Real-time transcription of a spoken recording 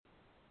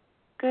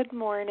Good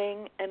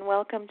morning, and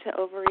welcome to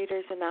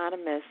Overeaters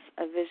Anonymous,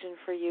 a Vision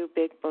for You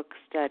Big Book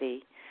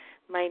study.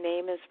 My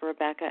name is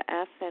Rebecca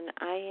F., and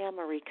I am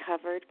a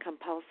recovered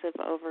compulsive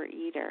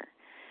overeater.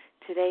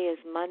 Today is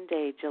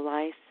Monday,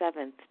 July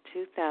 7th,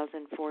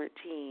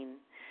 2014.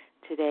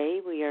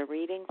 Today we are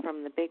reading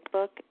from the Big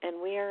Book,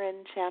 and we are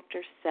in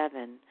Chapter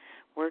 7,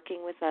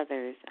 Working with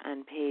Others,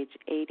 on page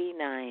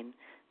 89,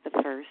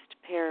 the first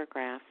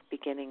paragraph,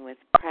 beginning with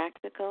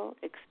Practical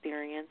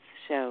Experience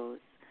Shows.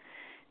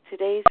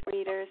 Today's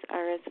readers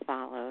are as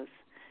follows.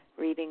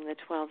 Reading the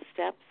 12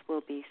 steps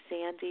will be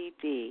Sandy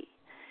D.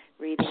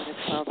 Reading the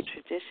 12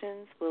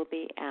 traditions will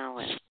be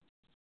Alice.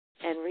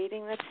 And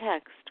reading the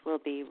text will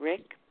be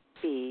Rick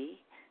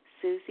B.,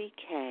 Susie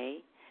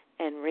K.,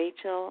 and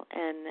Rachel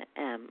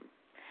N.M.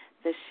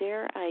 The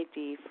share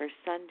ID for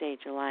Sunday,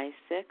 July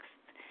 6th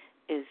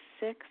is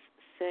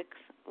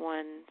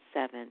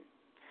 6617.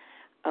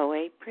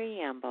 OA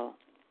Preamble.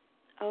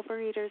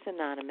 Overeaters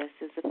Anonymous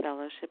is a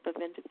fellowship of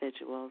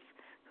individuals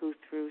who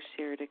through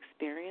shared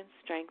experience,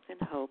 strength,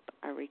 and hope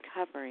are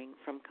recovering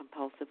from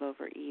compulsive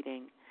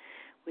overeating.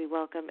 We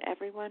welcome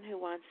everyone who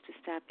wants to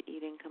stop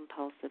eating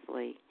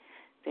compulsively.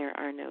 There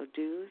are no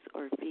dues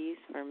or fees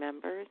for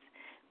members.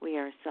 We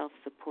are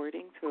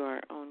self-supporting through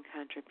our own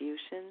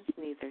contributions,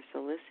 neither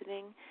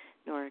soliciting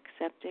nor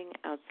accepting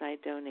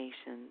outside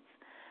donations.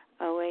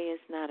 OA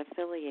is not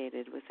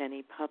affiliated with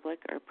any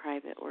public or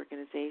private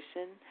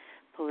organization,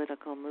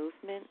 political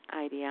movement,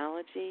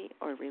 ideology,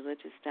 or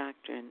religious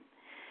doctrine.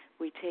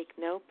 We take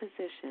no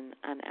position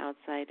on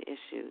outside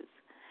issues.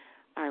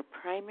 Our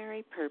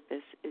primary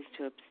purpose is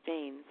to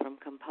abstain from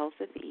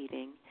compulsive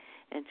eating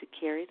and to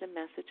carry the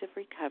message of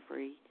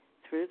recovery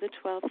through the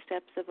 12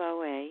 steps of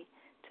OA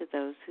to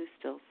those who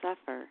still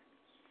suffer.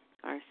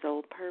 Our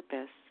sole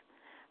purpose.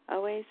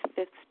 OA's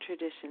fifth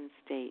tradition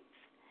states,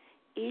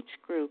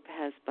 each group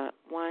has but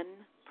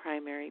one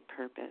primary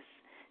purpose,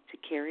 to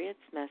carry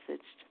its message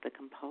to the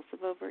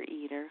compulsive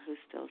overeater who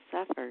still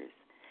suffers.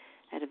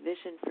 At a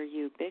Vision for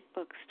You Big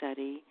Book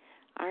study,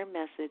 our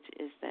message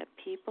is that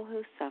people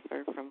who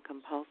suffer from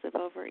compulsive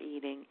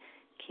overeating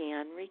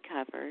can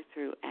recover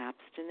through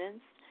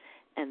abstinence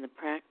and the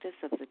practice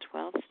of the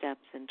 12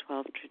 steps and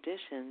 12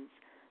 traditions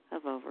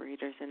of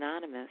Overeaters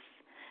Anonymous.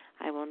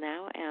 I will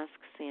now ask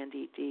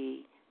Sandy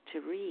D.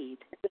 to read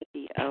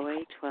the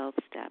OA 12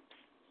 steps.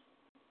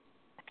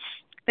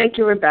 Thank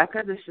you,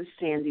 Rebecca. This is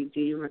Sandy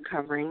D.,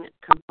 recovering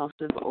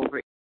compulsive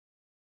overeater.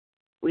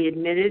 We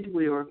admitted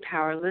we were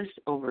powerless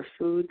over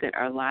food, that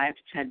our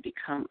lives had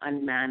become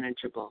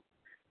unmanageable.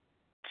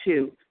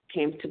 2,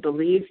 came to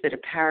believe that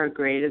a power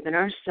greater than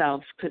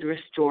ourselves could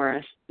restore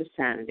us to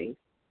sanity.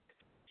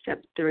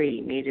 Step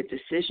 3, made a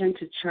decision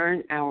to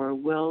turn our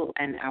will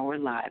and our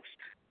lives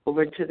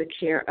over to the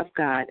care of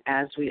God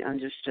as we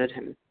understood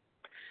Him.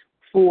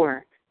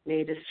 4,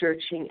 made a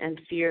searching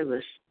and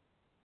fearless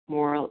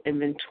moral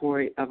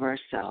inventory of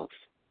ourselves.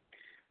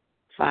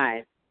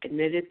 5,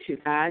 admitted to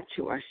God,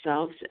 to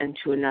ourselves, and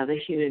to another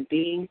human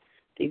being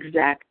the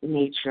exact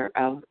nature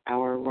of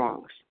our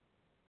wrongs.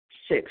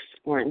 6,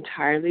 we're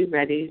entirely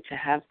ready to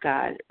have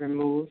God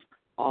remove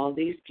all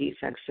these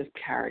defects of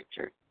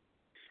character.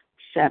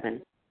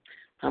 7,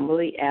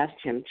 humbly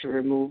asked Him to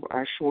remove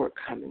our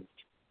shortcomings.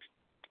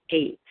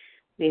 8,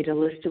 made a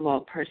list of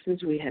all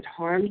persons we had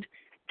harmed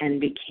and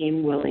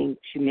became willing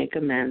to make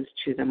amends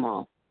to them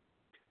all.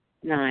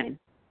 9,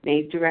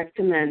 made direct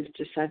amends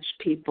to such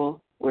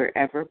people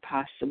wherever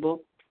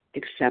possible,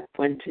 except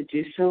when to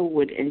do so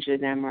would injure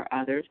them or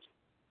others.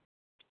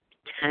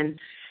 10,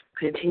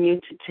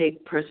 continued to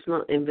take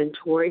personal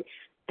inventory,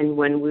 and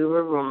when we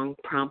were wrong,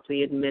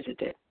 promptly admitted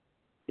it.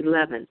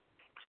 11,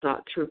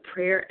 sought through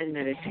prayer and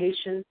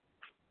meditation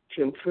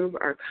to improve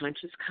our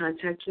conscious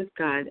contact with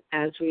God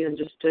as we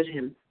understood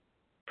Him,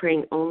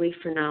 praying only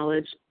for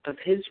knowledge of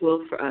His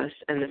will for us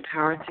and the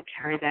power to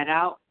carry that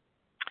out.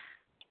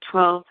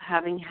 12,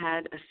 having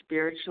had a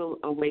spiritual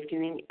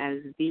awakening as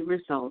the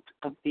result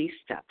of these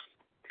steps,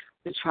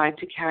 we tried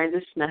to carry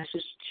this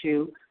message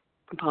to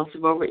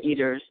compulsive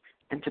overeaters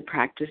and to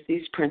practice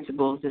these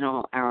principles in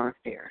all our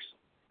affairs.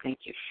 Thank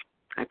you.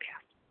 I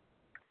pass.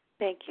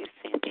 Thank you,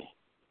 Sandy.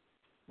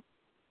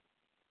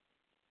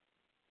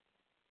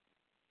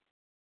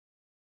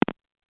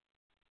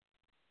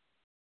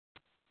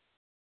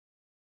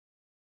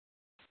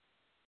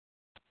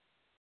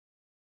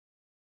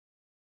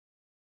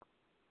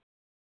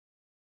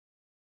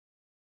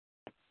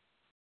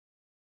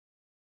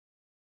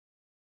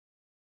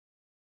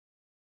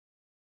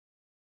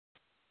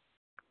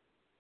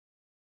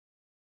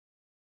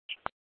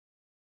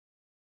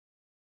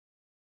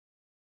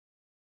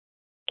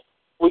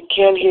 We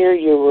can't hear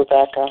you,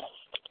 Rebecca.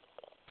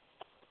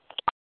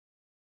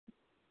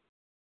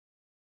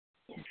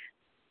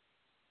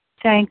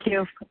 Thank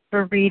you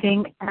for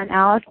reading. And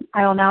Alice,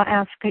 I will now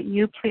ask that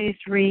you please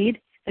read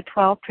the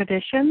 12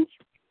 traditions.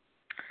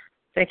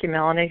 Thank you,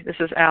 Melanie. This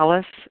is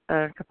Alice,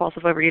 a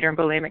compulsive overeater and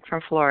bulimic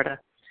from Florida.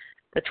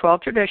 The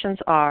 12 traditions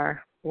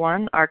are,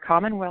 1, our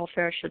common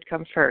welfare should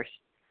come first.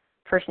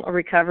 Personal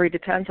recovery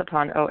depends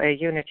upon OA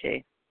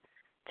unity.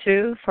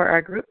 2, for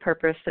our group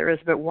purpose, there is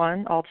but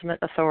one ultimate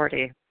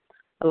authority,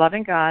 a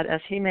loving God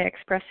as he may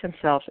express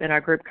himself in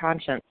our group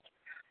conscience.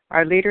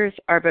 Our leaders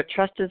are but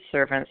trusted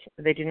servants.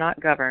 They do not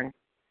govern.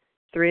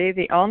 3,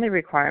 the only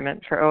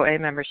requirement for OA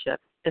membership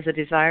is a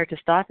desire to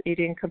stop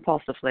eating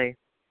compulsively.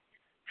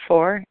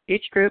 4,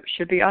 each group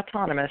should be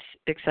autonomous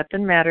except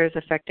in matters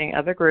affecting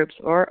other groups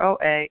or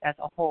OA as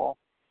a whole.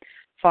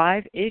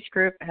 5, each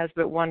group has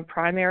but one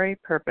primary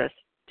purpose,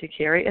 to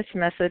carry its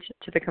message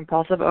to the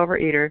compulsive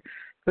overeater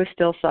who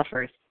still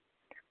suffers.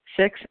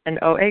 6, an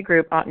OA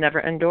group ought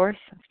never endorse,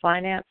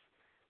 finance,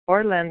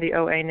 or lend the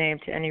OA name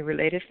to any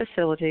related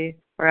facility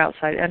or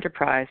outside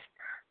enterprise,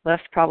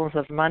 lest problems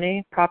of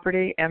money,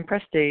 property, and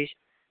prestige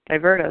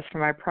divert us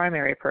from our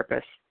primary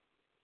purpose.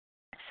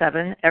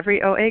 7,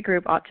 every OA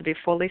group ought to be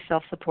fully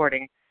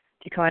self-supporting,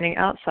 declining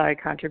outside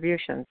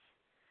contributions.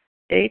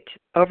 8,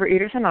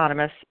 Overeaters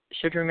Anonymous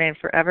should remain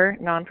forever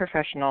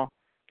non-professional,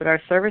 but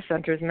our service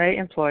centers may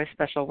employ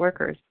special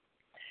workers.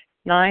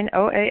 9,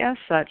 OA as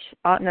such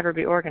ought never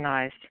be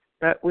organized,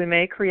 but we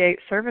may create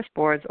service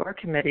boards or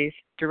committees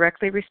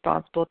directly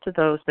responsible to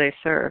those they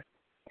serve.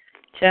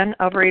 10,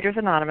 Overeaters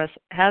Anonymous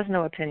has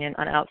no opinion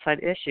on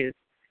outside issues,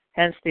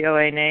 hence the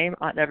OA name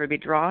ought never be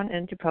drawn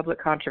into public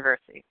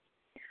controversy.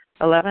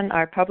 11,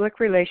 our public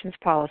relations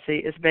policy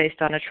is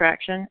based on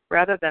attraction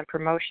rather than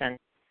promotion.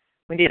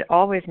 We need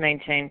always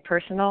maintain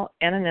personal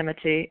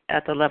anonymity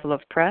at the level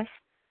of press,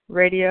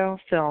 radio,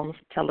 films,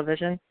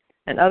 television,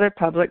 and other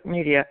public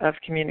media of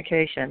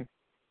communication.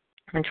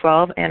 And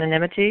 12,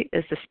 anonymity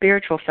is the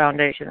spiritual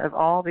foundation of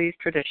all these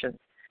traditions,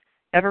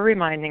 ever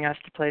reminding us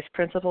to place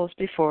principles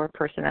before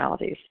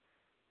personalities.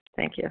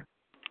 Thank you.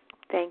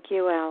 Thank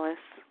you, Alice.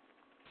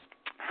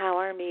 How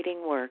our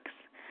meeting works.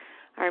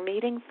 Our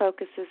meeting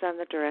focuses on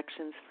the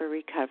directions for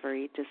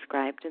recovery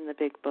described in the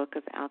Big Book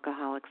of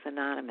Alcoholics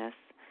Anonymous.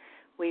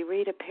 We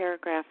read a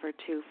paragraph or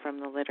two from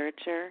the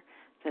literature,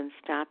 then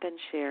stop and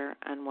share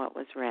on what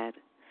was read.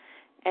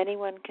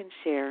 Anyone can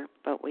share,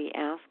 but we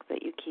ask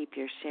that you keep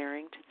your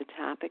sharing to the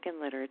topic and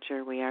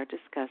literature we are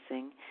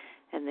discussing,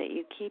 and that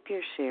you keep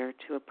your share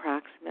to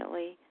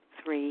approximately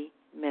 3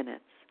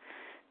 minutes.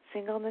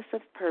 Singleness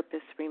of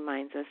purpose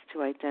reminds us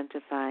to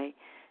identify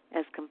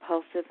as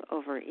compulsive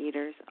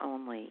overeaters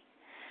only.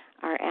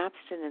 Our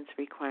abstinence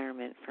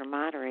requirement for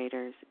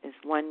moderators is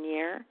 1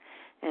 year,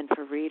 and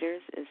for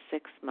readers is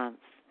 6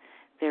 months.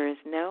 There is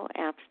no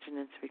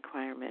abstinence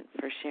requirement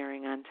for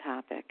sharing on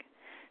topic.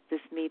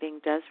 This meeting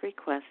does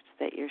request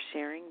that your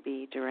sharing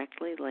be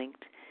directly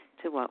linked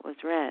to what was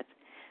read.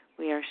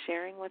 We are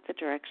sharing what the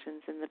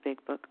directions in the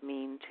Big Book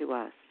mean to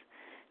us.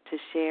 To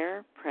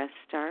share, press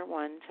star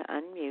 1 to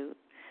unmute.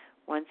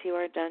 Once you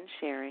are done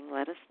sharing,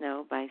 let us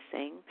know by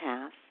saying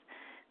pass,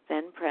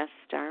 then press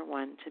star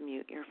 1 to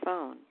mute your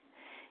phone.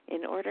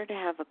 In order to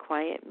have a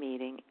quiet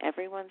meeting,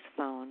 everyone's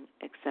phone,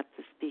 except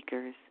the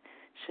speaker's,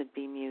 should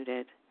be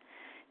muted.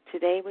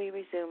 Today we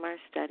resume our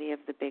study of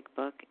the Big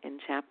Book in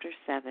Chapter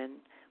 7,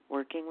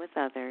 Working with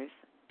Others,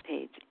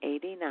 page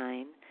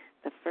 89,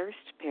 the first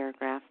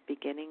paragraph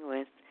beginning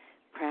with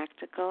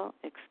Practical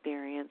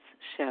Experience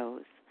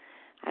Shows.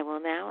 I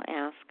will now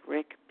ask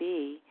Rick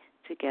B.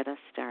 to get us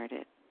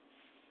started.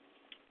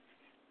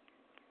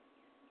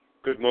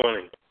 Good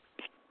morning.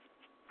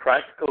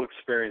 Practical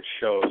experience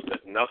shows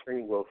that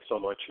nothing will so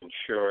much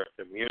ensure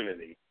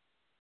immunity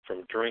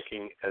from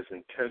drinking as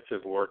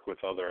intensive work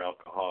with other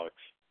alcoholics.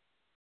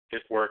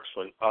 It works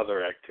when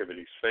other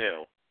activities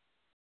fail.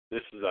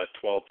 This is our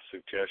 12th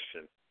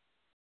suggestion.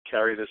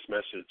 Carry this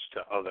message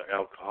to other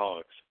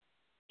alcoholics.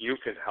 You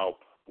can help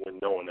when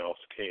no one else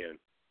can.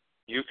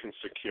 You can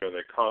secure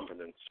their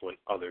confidence when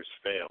others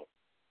fail.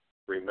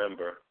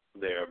 Remember,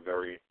 they are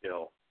very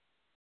ill.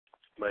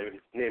 My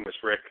name is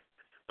Rick.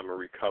 I'm a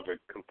recovered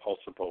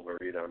compulsive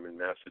overeater. I'm in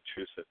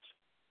Massachusetts.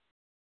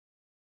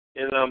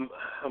 And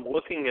I'm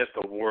looking at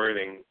the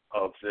wording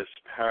of this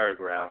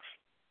paragraph,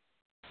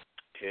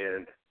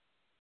 and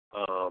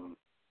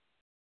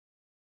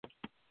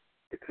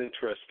it's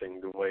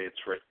interesting the way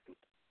it's written.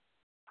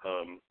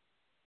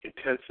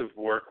 Intensive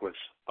work with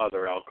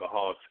other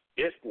alcoholics.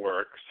 It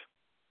works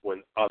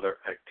when other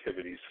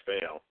activities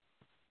fail.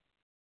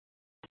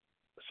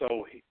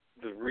 So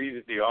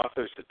the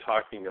authors are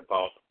talking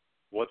about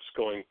what's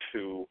going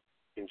to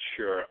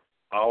ensure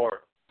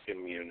our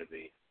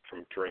immunity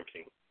from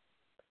drinking.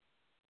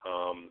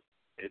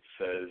 It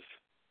says,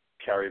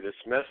 carry this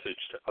message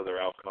to other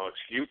alcoholics.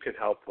 You can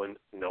help when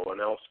no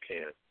one else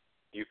can.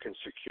 You can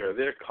secure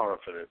their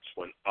confidence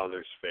when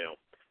others fail.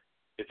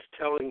 It's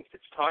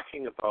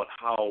talking about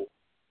how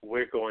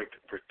we're going to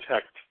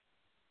protect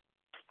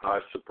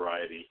our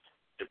sobriety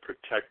and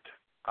protect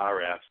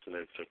our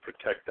abstinence and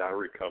protect our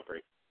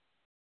recovery.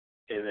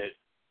 And it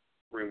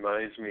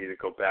reminds me to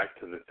go back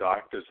to the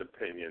doctor's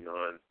opinion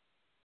on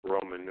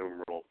Roman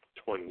numeral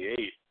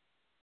 28,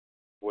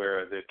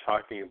 where they're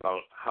talking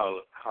about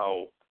how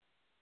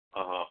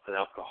an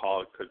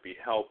alcoholic could be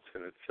helped,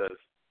 and it says,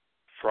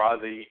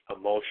 frothy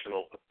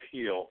emotional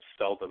appeal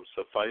seldom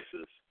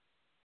suffices.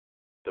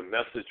 The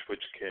message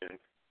which can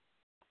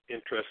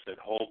interest and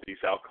hold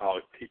these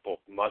alcoholic people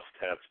must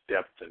have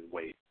depth and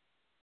weight.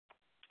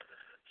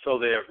 So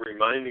they're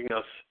reminding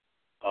us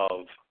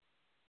of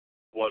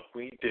what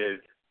we did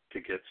to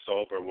get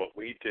sober, what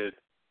we did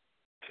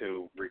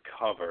to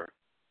recover,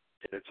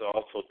 and it's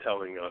also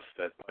telling us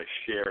that by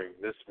sharing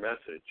this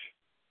message,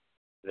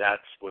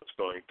 that's what's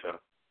going to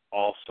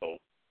also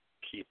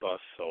keep us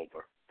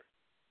sober.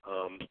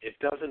 It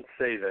doesn't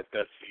say that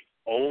that's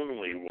the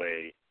only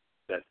way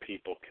that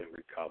people can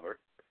recover,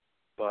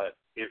 but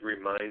it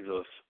reminds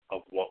us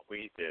of what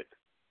we did.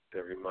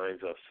 It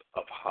reminds us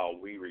of how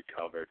we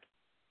recovered.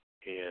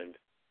 And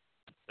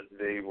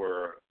they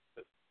were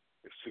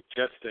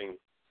suggesting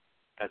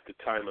at the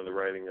time of the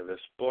writing of this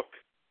book,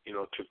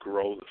 to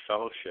grow the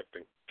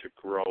fellowshipping, to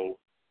grow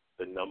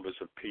the numbers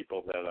of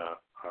people that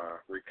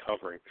are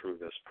recovering through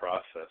this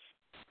process.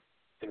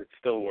 And it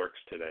still works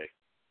today.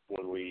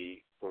 When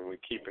we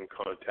keep in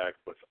contact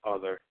with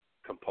other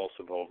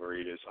compulsive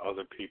overeaters,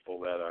 other people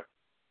that are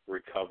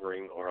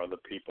recovering or other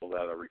people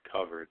that are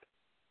recovered,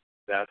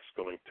 that's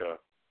going to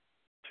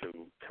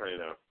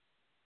kind of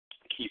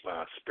keep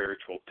our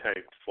spiritual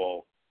tank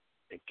full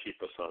and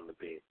keep us on the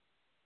beam.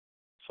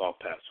 So I'll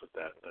pass with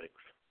that. Thanks.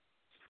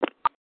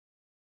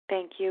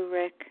 Thank you,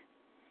 Rick.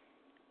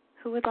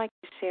 Who would like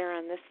to share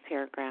on this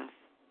paragraph?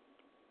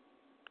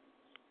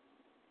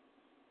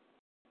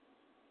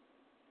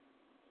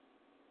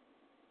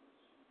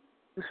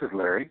 This is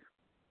Larry.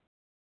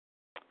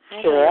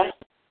 Hi, Sarah. Larry.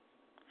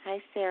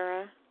 Hi,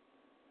 Sarah.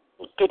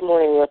 Good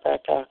morning,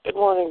 Rebecca. Good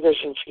morning,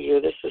 Vision for You.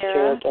 This is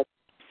Sarah.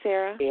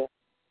 Sarah? Yeah.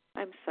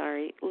 I'm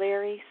sorry.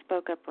 Larry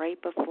spoke up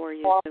right before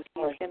you, so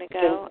he's going to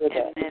go,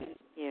 and then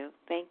you.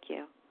 Thank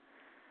you.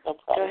 No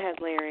problem. Go ahead,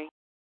 Larry.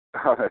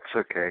 Oh, that's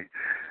okay.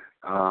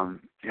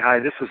 Hi,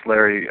 this is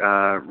Larry,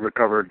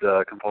 recovered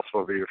compulsive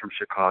overeater from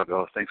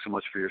Chicago. Thanks so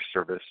much for your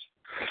service.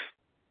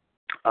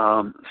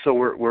 So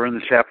we're in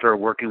the chapter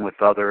working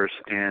with others,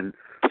 and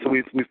so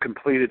we've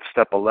completed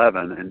step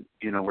 11,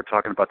 and we're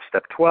talking about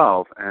step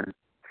 12. And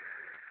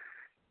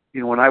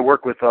when I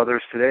work with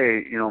others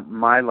today,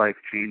 my life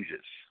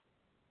changes,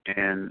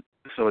 and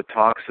so it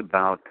talks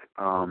about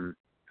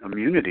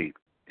immunity.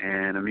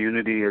 And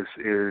immunity is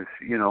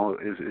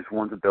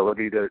one's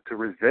ability to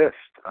resist.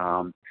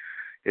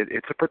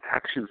 It's a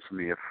protection for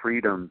me, a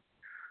freedom,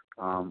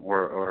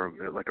 or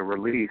like a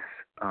release,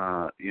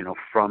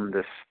 from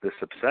this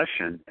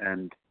obsession.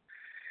 And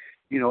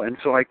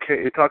so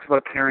it talks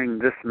about carrying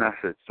this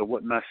message. So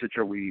what message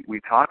are we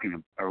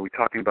talking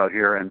about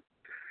here? And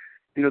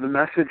the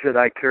message that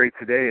I carry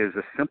today is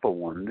a simple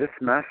one. This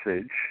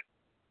message,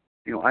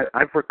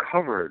 I've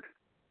recovered,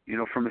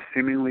 from a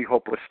seemingly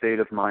hopeless state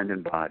of mind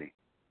and body.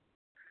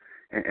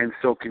 And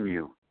so can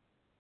you.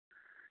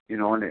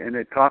 And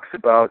it talks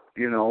about,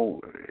 in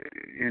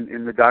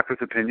the doctor's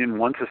opinion,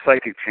 once a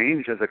psychic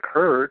change has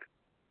occurred,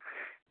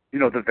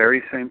 the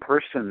very same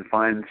person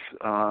finds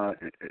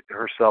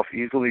herself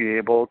easily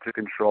able to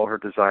control her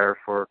desire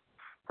for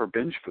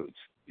binge foods.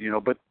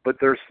 But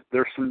there's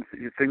some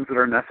things that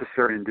are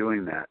necessary in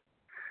doing that.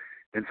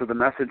 And so the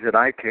message that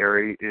I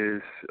carry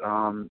is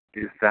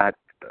that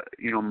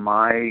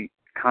my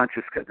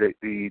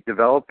the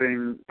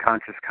developing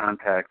conscious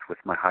contact with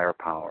my higher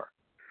power,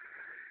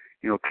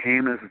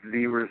 came as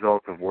the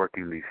result of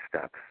working these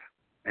steps.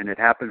 And it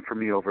happened for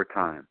me over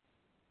time.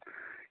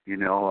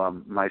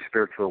 My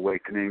spiritual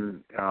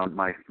awakening,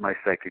 my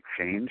psychic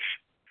change,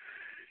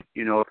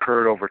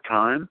 occurred over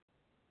time,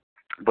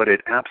 but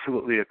it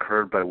absolutely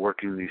occurred by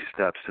working these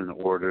steps in the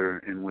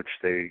order in which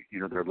they're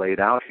laid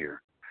out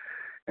here.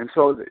 And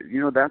so,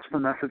 that's the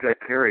message I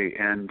carry.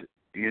 And,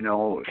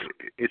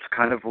 it's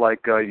kind of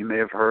like you may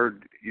have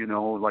heard,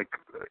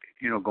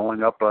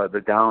 going up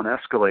the down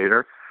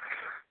escalator,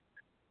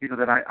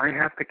 that I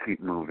have to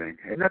keep moving.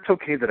 And that's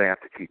okay that I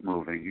have to keep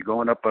moving. You're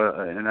going up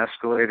an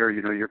escalator,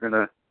 you're going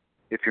to,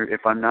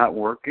 if I'm not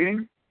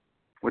working,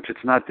 which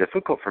it's not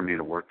difficult for me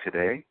to work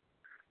today,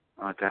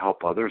 to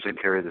help others and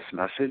carry this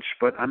message,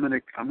 but I'm going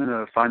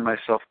to find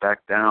myself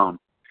back down,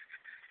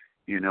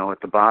 at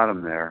the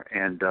bottom there.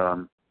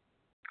 And,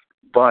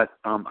 but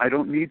I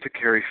don't need to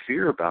carry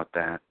fear about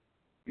that.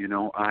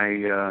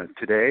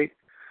 Today,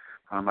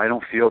 I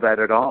don't feel that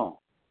at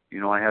all.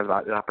 I have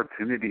the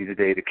opportunity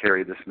today to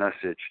carry this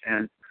message.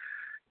 And,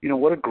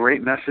 what a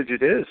great message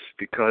it is,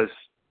 because,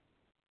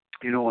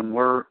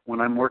 when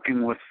I'm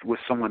working with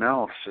someone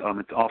else,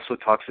 it also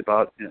talks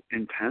about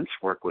intense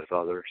work with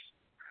others.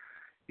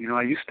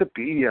 I used to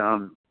be,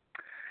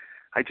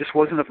 I just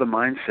wasn't of the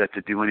mindset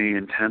to do any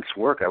intense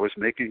work. I was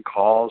making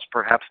calls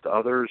perhaps to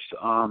others,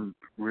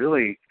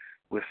 really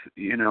with,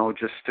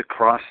 just to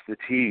cross the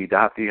T,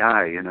 dot the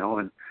I,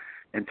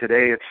 and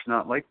today it's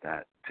not like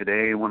that.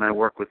 Today, when I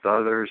work with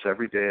others,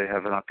 every day I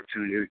have an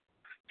opportunity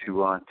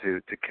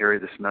to carry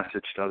this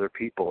message to other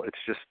people. It's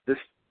just this.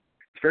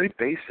 It's very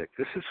basic.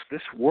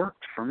 This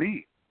worked for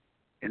me,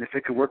 and if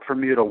it could work for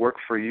me, it'll work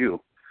for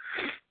you.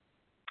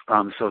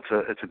 So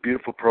it's a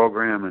beautiful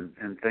program,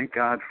 and thank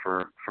God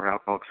for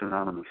Alcoholics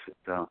Anonymous. It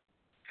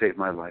saved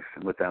my life.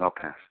 And with that, I'll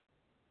pass.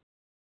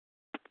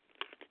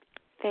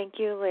 Thank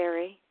you,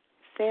 Larry.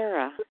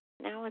 Sarah.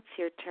 now it's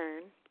your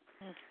turn.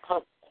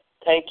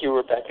 Thank you,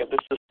 Rebecca. This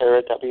is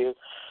Sarah W.,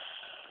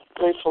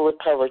 grateful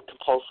recovered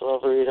compulsive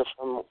overeater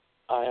from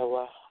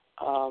Iowa.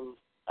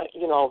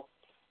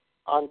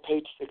 On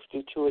page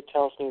 62, it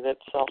tells me that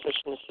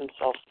selfishness and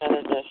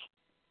self-centeredness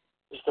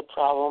is the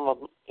problem of,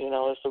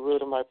 is the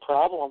root of my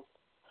problem.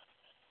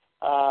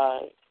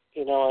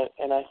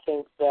 And I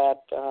think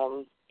that,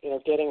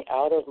 getting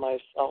out of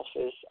myself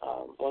is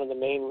one of the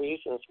main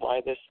reasons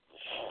why this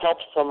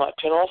helps so much,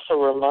 and also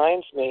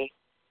reminds me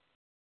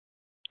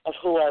of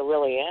who I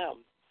really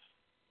am.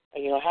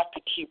 And, I have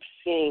to keep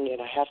seeing it.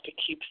 I have to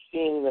keep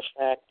seeing the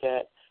fact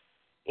that,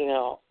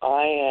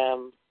 I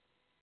am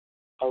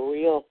a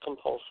real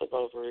compulsive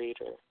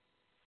overeater.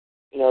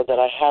 That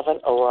I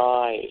haven't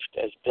arrived,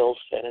 as Bill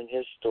said in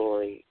his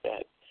story,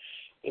 that,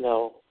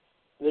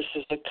 this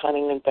is a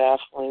cunning and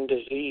baffling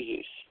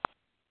disease.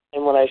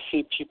 And when I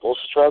see people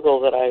struggle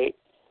that I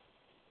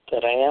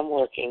am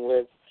working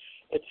with,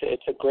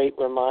 it's a great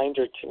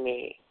reminder to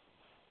me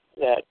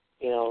that,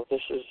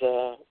 this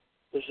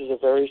is a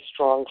very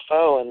strong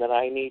foe, and that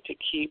I need to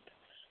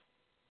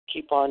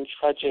keep on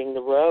trudging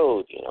the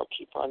road,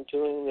 keep on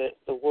doing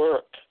the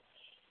work.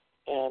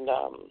 And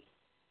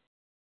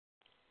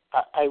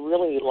I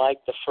really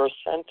like the first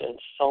sentence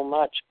so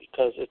much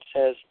because it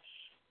says,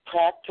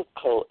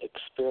 practical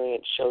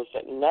experience shows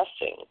that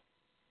nothing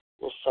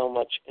will so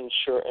much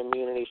ensure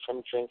immunity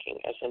from drinking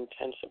as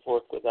intensive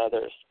work with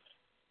others.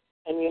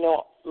 And,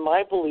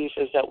 my belief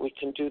is that we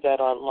can do that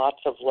on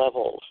lots of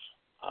levels.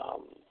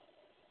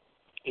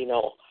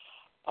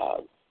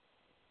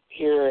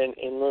 Here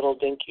in Little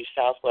Dinky,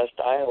 Southwest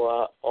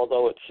Iowa,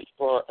 although it's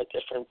for a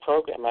different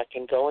program, I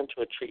can go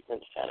into a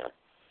treatment center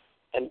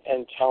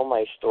and tell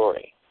my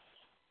story.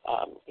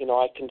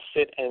 I can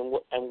sit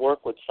and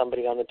work with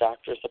somebody on the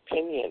doctor's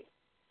opinion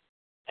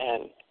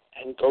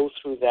and go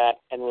through that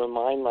and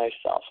remind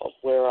myself of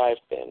where I've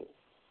been.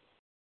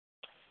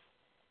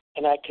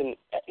 And I can,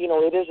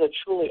 it is a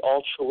truly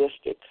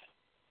altruistic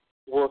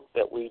work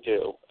that we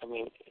do. I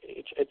mean,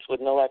 it's with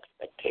no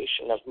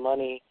expectation of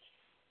money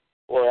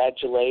or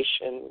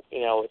adulation.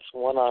 It's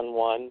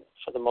one-on-one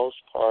for the most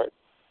part.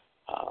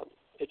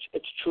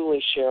 It's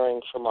truly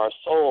sharing from our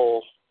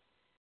souls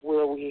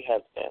where we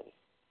have been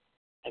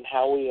and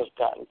how we have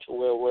gotten to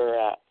where we're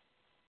at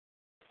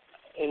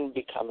in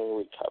becoming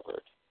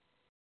recovered.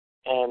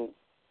 And,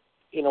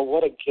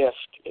 what a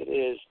gift it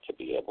is to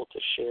be able to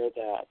share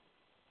that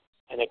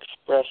and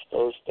express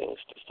those things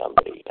to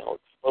somebody,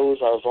 expose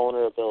our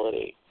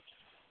vulnerability,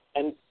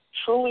 and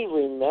truly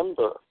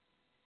remember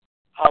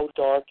how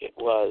dark it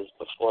was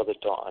before the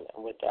dawn.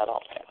 And with that,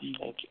 I'll pass.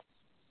 Thank you.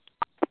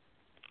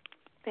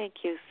 Thank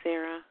you,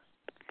 Sarah.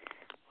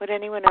 Would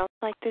anyone else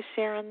like to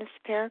share on this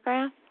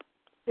paragraph?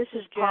 This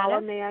is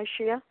Paula. May I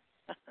share?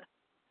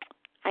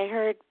 I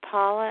heard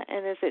Paula,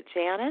 and is it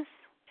Janice?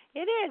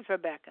 It is,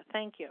 Rebecca.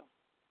 Thank you.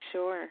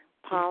 Sure.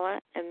 Paula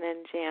and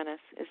then Janice.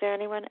 Is there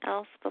anyone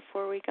else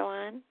before we go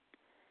on?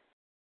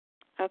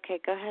 Okay,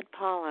 go ahead,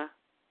 Paula.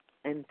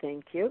 And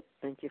thank you.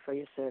 Thank you for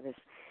your service.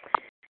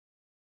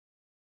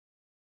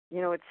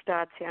 It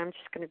starts here. I'm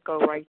just going to go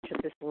right to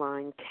this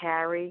line.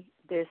 Carry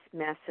this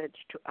message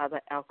to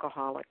other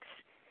alcoholics.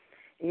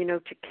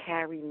 To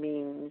carry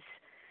means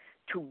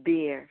to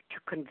bear, to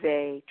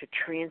convey, to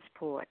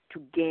transport,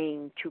 to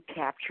gain, to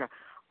capture.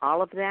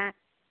 All of that,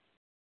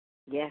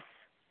 yes,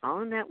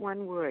 all in that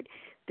one word.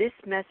 This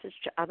message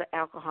to other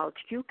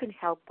alcoholics, you can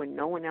help when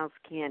no one else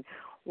can.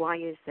 Why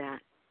is that?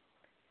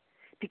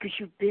 Because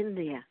you've been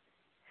there.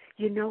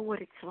 You know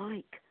what it's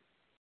like.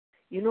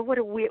 You know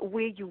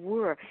where you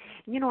were.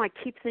 I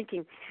keep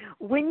thinking,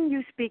 when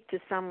you speak to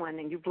someone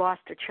and you've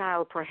lost a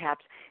child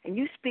perhaps, and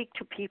you speak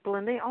to people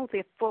and they're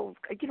full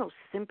of,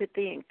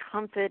 sympathy and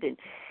comfort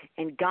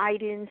and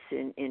guidance,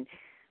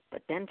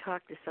 but then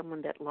talk to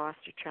someone that lost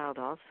a child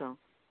also,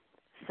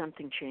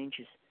 something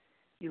changes.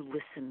 You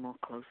listen more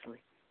closely.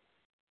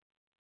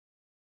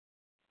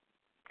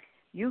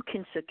 You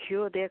can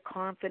secure their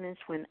confidence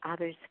when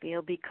others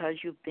feel because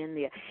you've been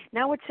there.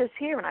 Now it says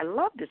here, and I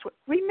love this,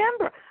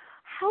 remember,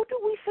 how do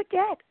we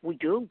forget? We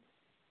do.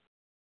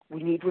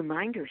 We need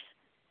reminders.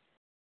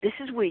 This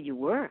is where you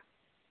were.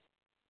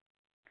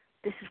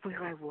 This is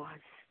where I was.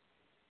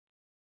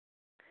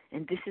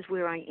 And this is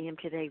where I am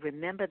today.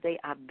 Remember, they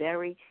are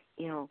very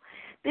ill.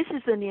 This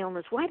is an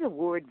illness. Why the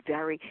word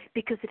very?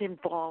 Because it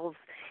involves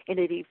and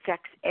it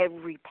affects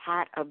every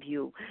part of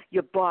you,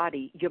 your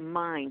body, your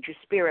mind, your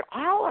spirit.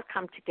 All are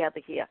come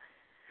together here.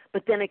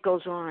 But then it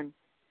goes on,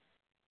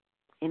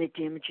 and it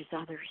damages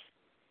others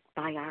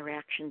by our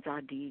actions,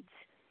 our deeds,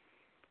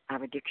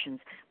 our addictions.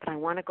 But I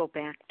want to go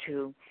back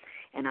to,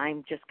 and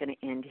I'm just going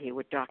to end here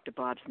with Dr.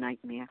 Bob's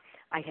nightmare.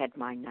 I had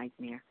my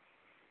nightmare,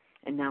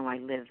 and now I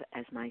live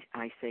as my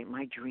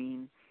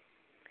dream.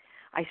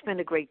 I spend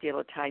a great deal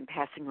of time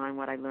passing on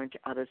what I learned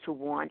to others who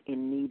want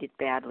and need it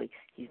badly.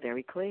 He's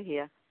very clear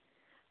here.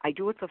 I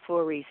do it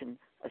for a reason,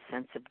 a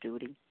sense of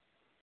duty.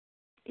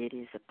 It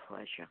is a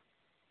pleasure.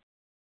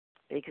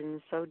 Because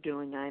in so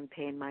doing, I am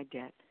paying my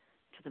debt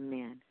to the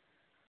man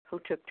who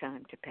took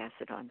time to pass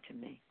it on to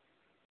me.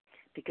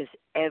 because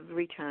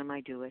every time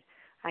I do it,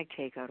 I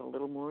take out a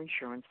little more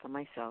insurance for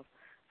myself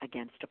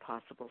against a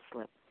possible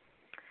slip.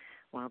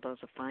 Wow, those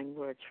are fine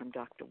words from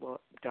Dr.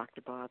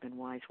 Bob, and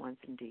wise ones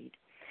indeed.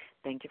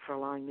 Thank you for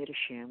allowing me to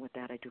share, and with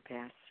that I do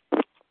pass.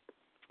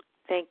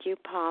 Thank you,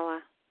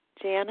 Paula.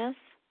 Janice?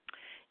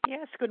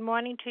 Yes, good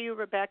morning to you,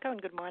 Rebecca,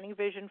 and good morning,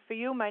 Vision for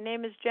you. My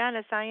name is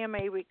Janice. I am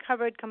a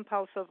recovered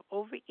compulsive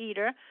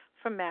overeater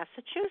from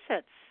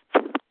Massachusetts.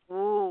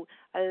 Ooh,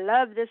 I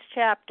love this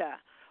chapter.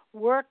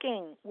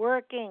 Working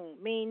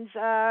means,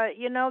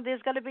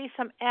 there's got to be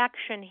some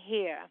action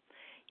here.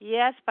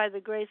 Yes, by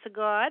the grace of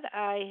God,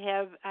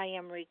 I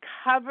am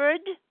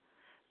recovered,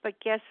 but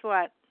guess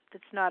what?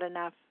 It's not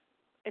enough.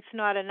 It's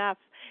not enough.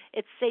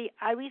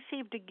 I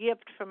received a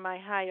gift from my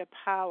higher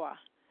power.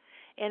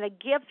 And a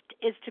gift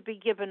is to be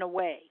given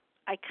away.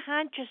 I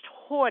can't just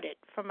hoard it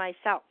for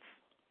myself.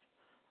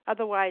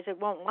 Otherwise, it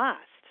won't last.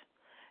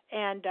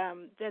 And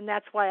then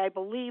that's why I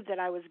believe that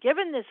I was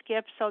given this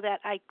gift so that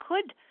I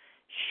could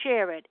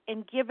share it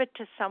and give it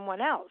to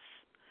someone else.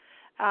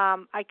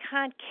 I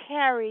can't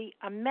carry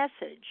a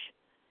message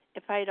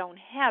if I don't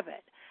have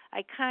it.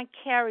 I can't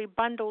carry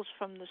bundles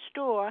from the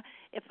store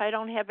if I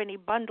don't have any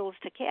bundles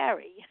to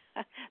carry.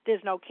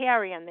 There's no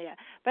carrying there.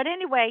 But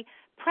anyway,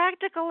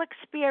 practical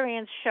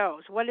experience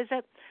shows. What is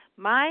it?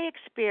 My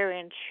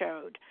experience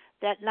showed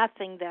that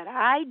nothing that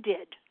I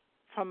did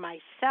for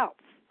myself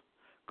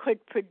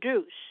could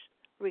produce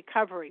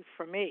recovery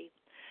for me.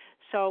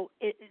 So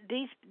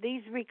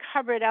these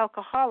recovered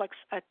alcoholics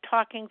are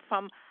talking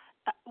from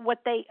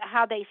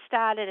how they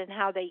started and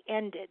how they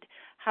ended,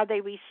 how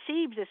they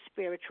received the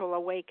spiritual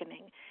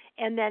awakening.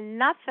 And then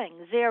nothing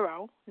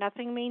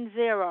means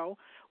zero,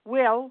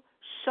 will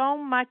so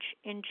much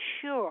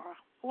ensure.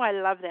 Oh, I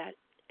love that.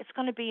 It's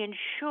going to be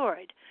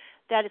ensured,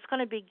 that it's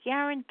going to be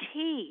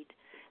guaranteed,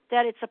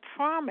 that it's a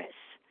promise,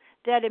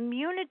 that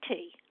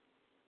immunity,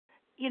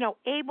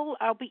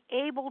 I'll be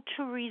able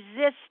to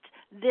resist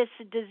this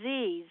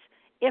disease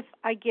if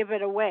I give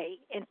it away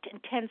in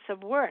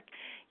intensive work.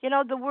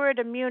 The word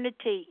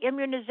immunity,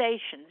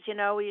 immunizations,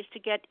 we used to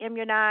get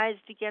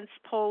immunized against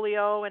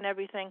polio and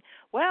everything.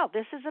 Well,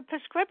 this is a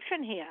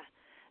prescription here.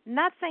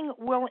 Nothing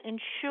will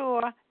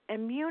ensure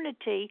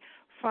immunity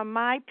from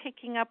my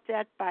picking up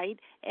that bite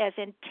as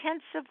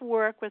intensive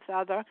work with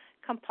other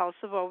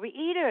compulsive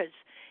overeaters.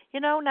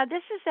 Now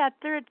this is that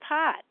third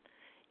part,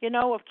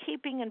 of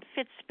keeping in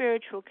fit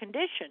spiritual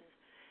condition.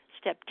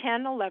 Step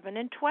 10, 11,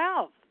 and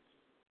 12.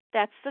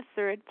 That's the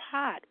third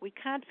part. We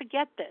can't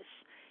forget this.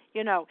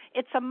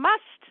 It's a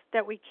must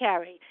that we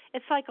carry.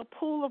 It's like a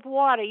pool of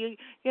water. You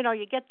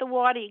get the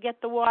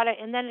water,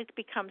 and then it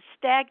becomes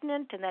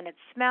stagnant, and then it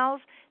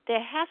smells. There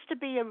has to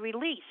be a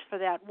release for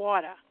that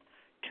water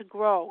to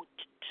grow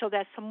so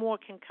that some more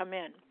can come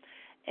in.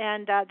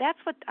 And that's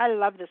what I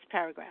love this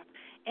paragraph.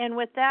 And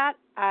with that,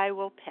 I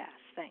will pass.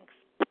 Thanks.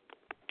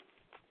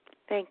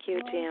 Thank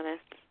you, Janice.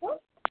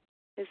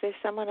 Is there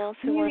someone else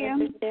who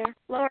wanted to share?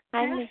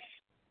 Hi,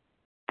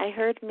 I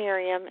heard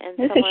Miriam and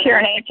this someone is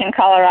Sharon H. in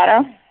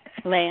Colorado.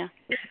 Leah.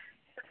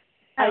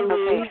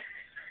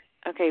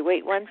 Okay,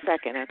 wait 1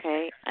 second,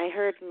 okay? I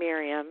heard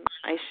Miriam.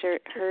 I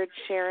heard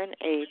Sharon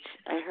H.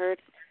 I heard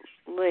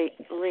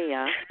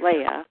Leah,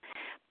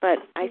 but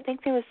I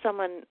think there was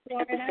someone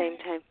Lauren at the same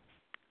time.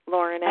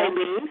 Lauren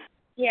S.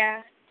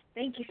 Yeah,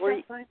 thank you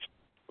so much.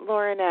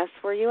 Lauren S.,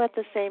 were you at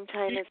the same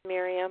time as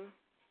Miriam?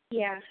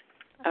 Yeah.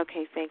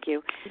 Okay, thank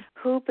you.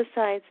 Who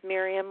besides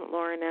Miriam,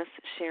 Lauren S.,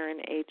 Sharon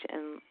H.,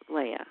 and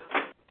Leah?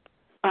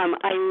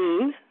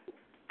 Eileen.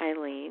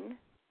 Eileen.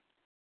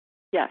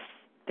 Yes,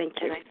 thank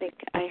you. And I think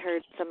I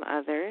heard some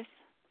others.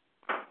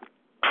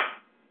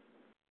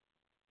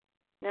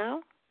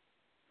 No?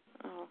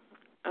 Oh,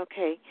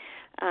 okay.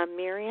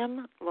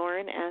 Miriam,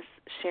 Lauren S.,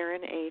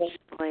 Sharon H.,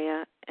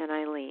 Leah, and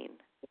Eileen.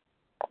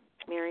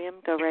 Miriam,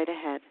 go right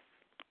ahead.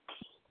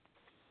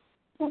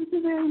 Thank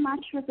you very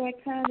much,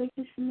 Rebecca. This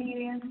is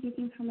Miriam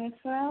speaking from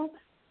Israel,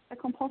 a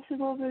compulsive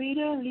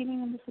overeater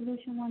living in the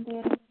solution one day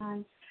at a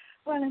time.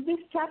 Well, in this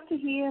chapter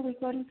here, we're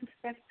going to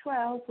step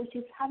 12, which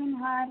is having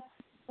had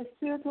a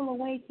spiritual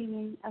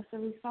awakening as a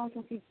result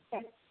of his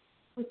steps.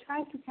 We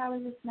try to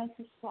carry this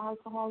message to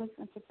alcoholics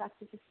and to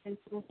practice its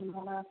principles in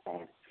all our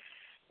affairs.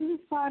 This is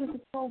part of the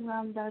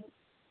program that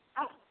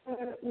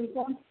after we've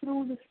gone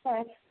through the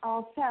steps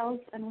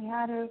ourselves and we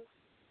had a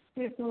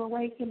spiritual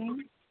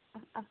awakening,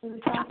 as a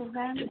result of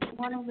them,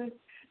 one of the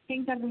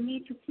things that we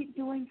need to keep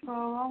doing for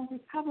our own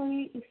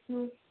recovery is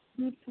to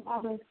give to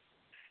others.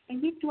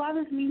 And give to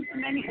others means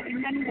in many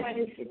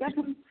ways. It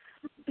doesn't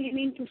really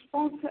mean to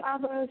sponsor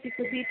others. It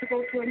could be to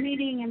go to a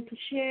meeting and to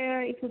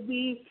share. It could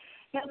be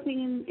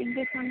helping in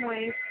different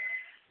ways.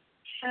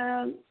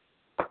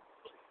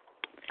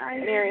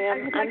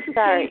 Miriam, I'm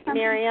sorry.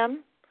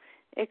 Miriam,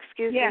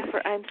 excuse me.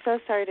 I'm so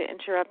sorry to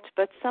interrupt,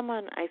 but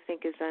someone I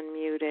think is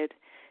unmuted.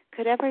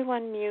 Could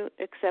everyone mute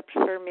except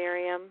for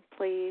Miriam,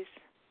 please?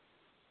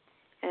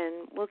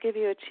 And we'll give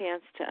you a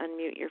chance to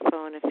unmute your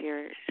phone if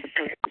you're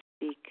supposed to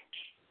speak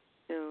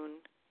soon.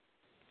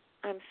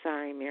 I'm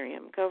sorry,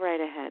 Miriam. Go right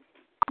ahead.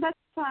 That's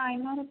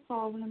fine. Not a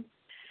problem.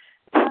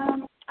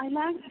 I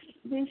like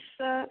this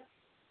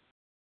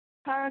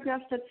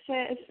paragraph that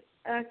says,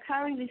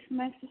 carry this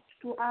message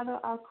to other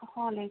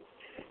alcoholics.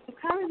 To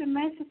carry the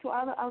message to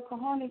other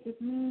alcoholics,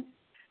 it means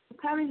to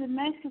carry the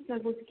message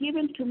that was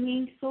given to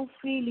me so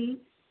freely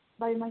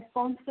by my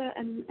sponsor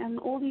and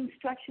all the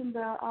instructions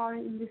that are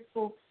in this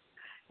book.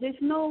 There's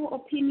no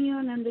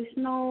opinion and there's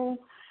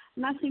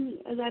nothing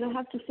that I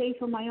have to say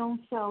for my own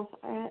self.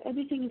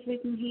 Everything is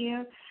written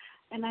here,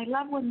 and I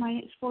love what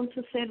my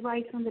sponsor said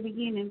right from the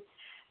beginning.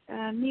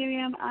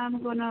 Miriam,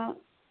 I'm gonna,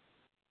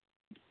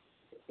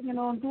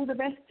 do the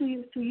best to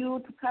you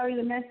to carry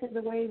the message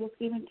the way it was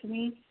given to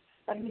me.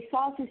 But the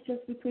result is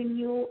just between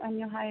you and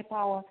your higher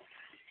power.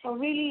 So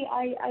really,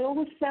 I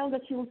always felt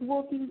that she was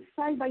working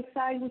side by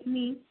side with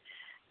me,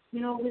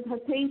 with her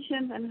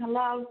patience and her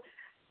love,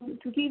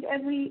 to give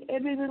every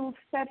little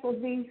step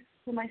of this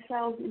to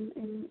myself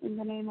in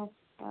the name of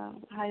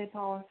higher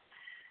power.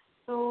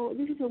 So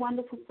this is a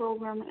wonderful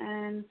program,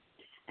 and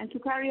to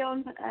carry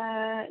on,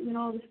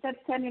 the steps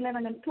 10,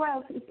 11, and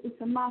 12,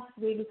 it's a must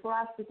really for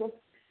us, because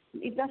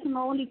it doesn't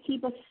only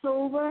keep us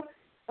sober,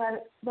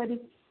 but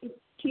it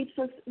keeps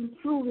us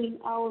improving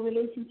our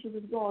relationship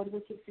with God,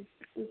 which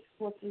is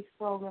what this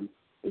program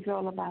is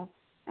all about.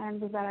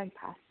 And with that, I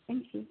pass.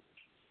 Thank you.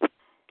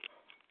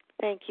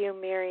 Thank you,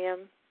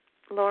 Miriam.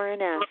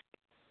 Lauren S.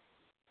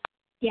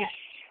 Yes.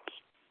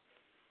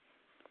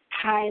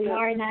 Hi,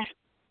 Lauren S.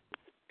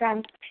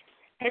 from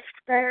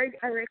Pittsburgh,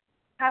 a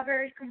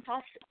recovered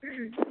compulsive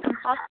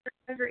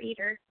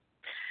overeater.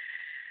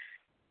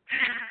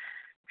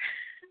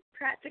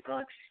 Practical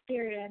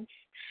experience.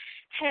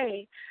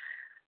 Hey,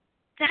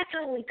 that's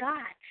all we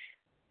got.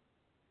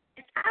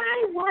 If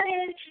I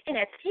wanted an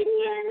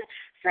opinion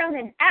from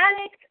an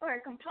addict or a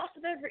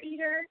compulsive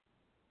overeater,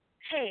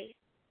 hey,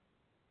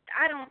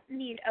 I don't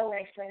need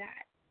OA for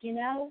that,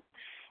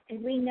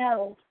 And we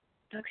know,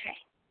 okay,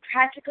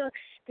 practical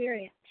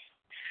experience.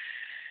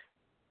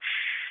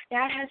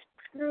 That has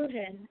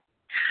proven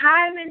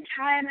time and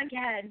time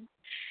again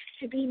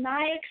to be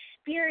my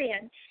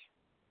experience,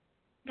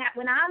 that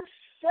when I'm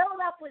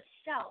filled up with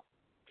self,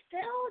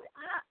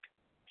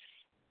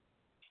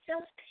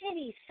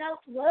 self-pity,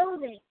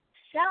 self-loathing,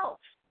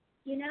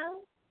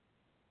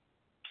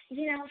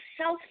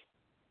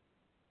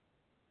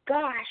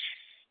 gosh,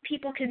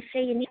 people can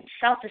say you need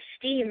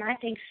self-esteem. I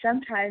think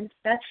sometimes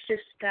that's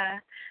just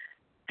a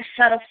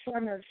subtle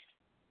form of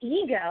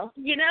ego.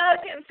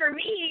 For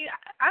me,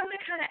 I'm the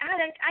kind of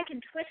addict, I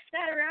can twist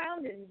that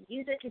around and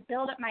use it to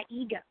build up my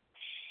ego.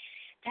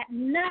 That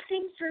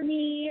nothing for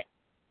me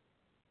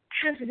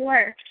has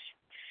worked.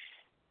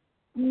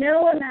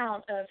 No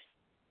amount of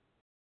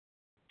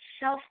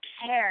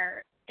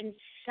self-care and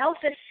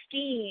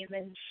self-esteem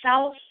and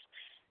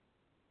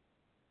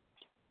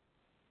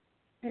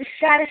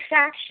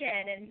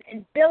self-satisfaction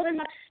and building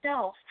up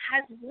self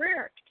has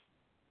worked.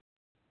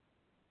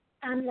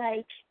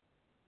 Unlike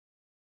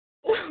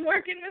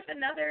working with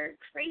another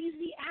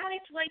crazy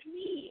addict like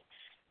me.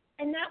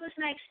 And that was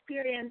my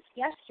experience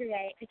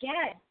yesterday,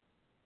 again,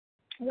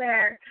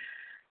 where,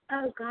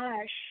 oh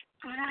gosh,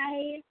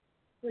 I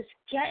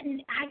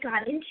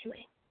got into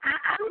it.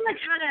 I'm the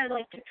kind of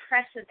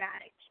depressive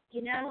addict,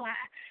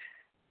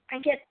 I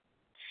get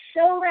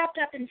so wrapped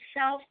up in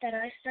self that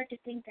I start to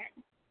think that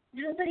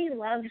nobody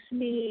loves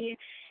me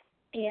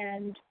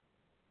and,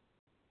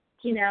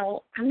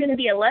 I'm going to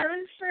be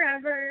alone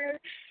forever.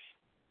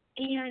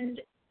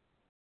 And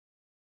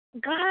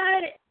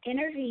God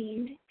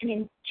intervened and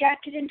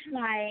injected into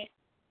my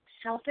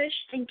selfish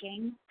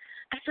thinking.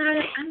 I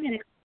thought, I'm going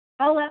to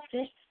call up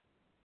this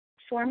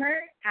former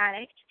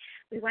addict.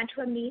 We went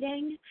to a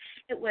meeting.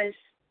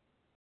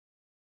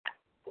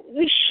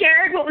 We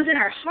shared what was in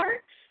our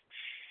hearts.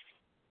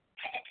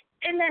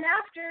 And then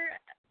after,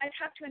 I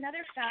talked to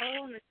another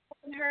fellow and was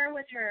helping her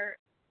with her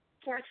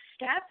fourth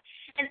step.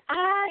 And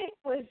I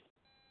was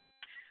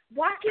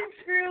walking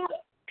through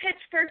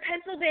Pittsburgh,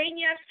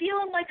 Pennsylvania,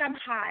 feeling like I'm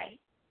high.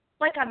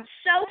 Like I'm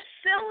so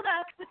filled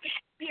up with the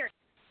Spirit.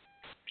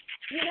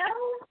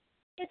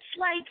 It's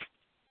like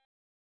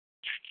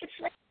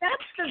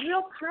that's the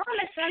real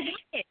promise I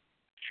wanted.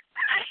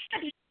 I want to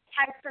be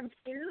high from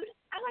food.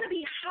 I want to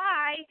be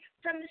high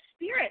from the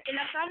Spirit. And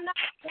if I'm not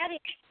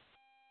getting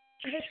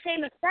the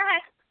same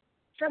effect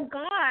from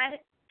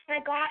God that I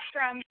got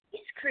from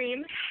ice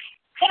cream,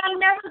 then I'm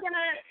never going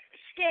to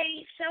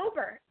stay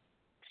sober.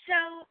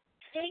 So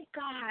thank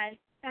God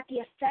that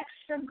the effects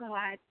from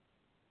God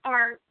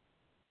are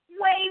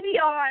way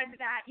beyond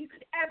that you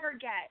could ever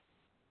get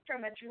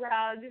from a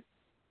drug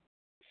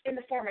in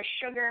the form of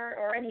sugar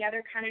or any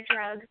other kind of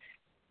drug.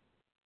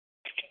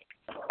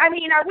 I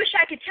mean, I wish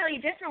I could tell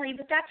you differently,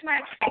 but that's my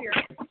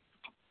experience.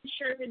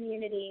 Sure,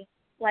 immunity,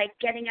 like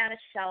getting out of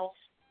self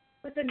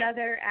with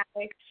another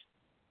addict.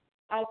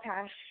 I'll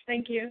pass.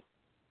 Thank you.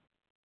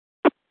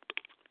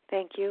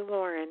 Thank you,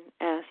 Lauren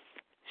S.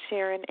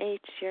 Sharon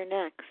H., you're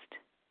next.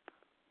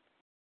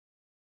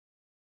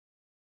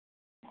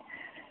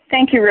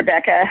 Thank you,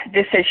 Rebecca.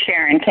 This is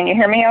Sharon. Can you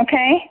hear me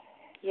okay?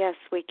 Yes,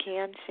 we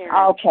can, Sharon.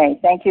 Okay,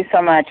 thank you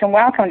so much. And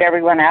welcome to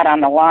everyone out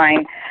on the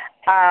line.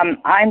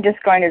 I'm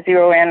just going to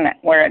zero in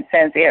where it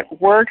says it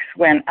works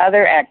when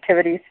other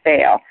activities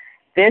fail.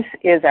 This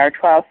is our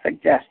 12th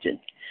suggestion.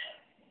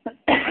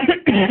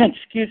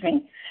 Excuse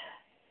me.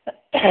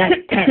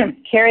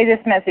 Carry this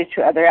message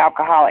to other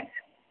alcoholics.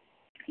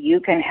 You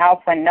can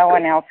help when no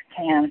one else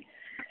can.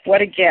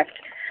 What a gift.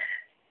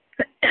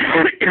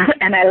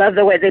 And I love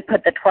the way they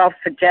put the 12th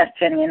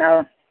suggestion, you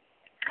know.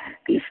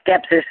 These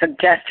steps are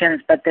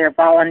suggestions, but they're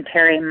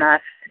voluntary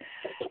musts.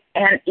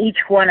 And each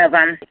one of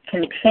them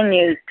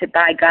continues to,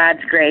 by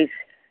God's grace,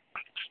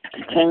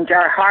 change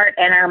our heart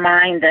and our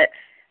mind that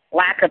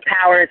lack of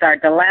power is our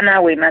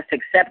dilemma. We must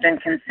accept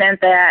and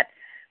consent that.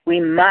 We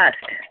must,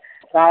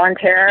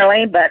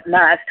 voluntarily, but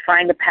must,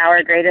 find a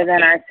power greater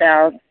than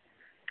ourselves.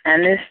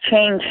 And this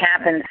change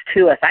happens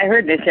to us. I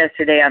heard this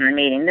yesterday on the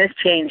meeting. This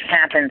change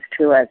happens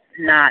to us,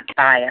 not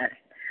by us.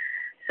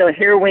 So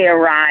here we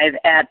arrive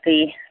at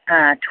the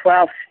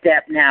 12th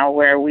step now,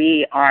 where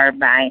we are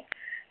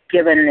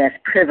given this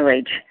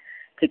privilege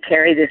to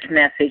carry this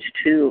message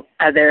to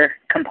other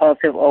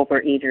compulsive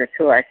overeaters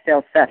who are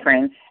still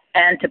suffering,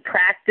 and to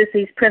practice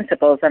these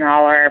principles in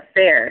all our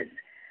affairs.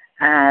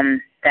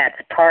 That's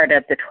part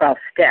of the 12th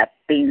step.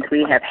 Means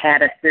we have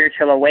had a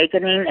spiritual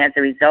awakening as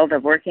a result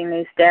of working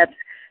these steps.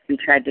 We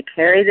tried to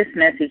carry this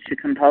message to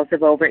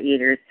compulsive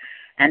overeaters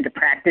and to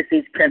practice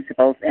these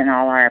principles in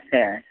all our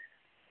affairs.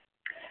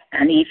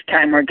 And each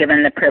time we're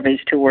given the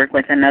privilege to work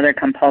with another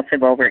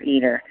compulsive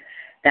overeater,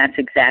 that's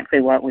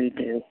exactly what we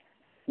do.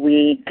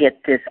 We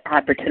get this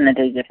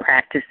opportunity to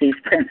practice these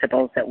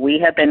principles that we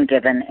have been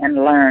given and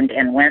learned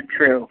and went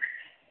through,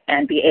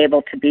 and be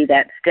able to be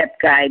that step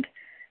guide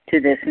to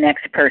this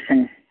next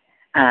person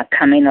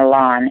coming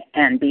along,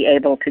 and be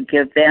able to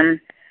give them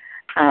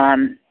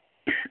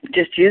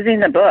just using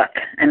the book.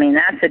 I mean,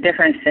 that's the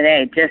difference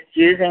today. Just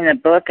using the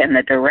book and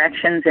the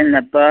directions in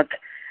the book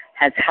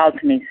has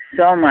helped me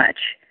so much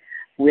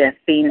with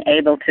being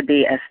able to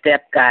be a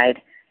step guide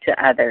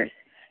to others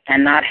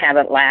and not have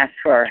it last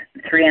for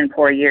 3 and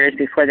 4 years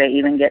before they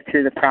even get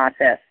through the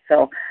process.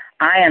 So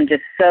I am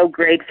just so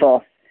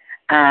grateful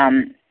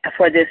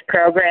for this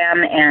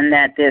program, and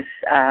that this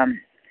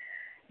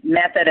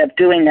method of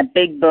doing the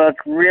big book,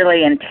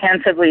 really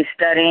intensively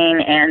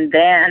studying and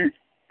then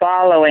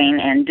following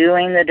and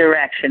doing the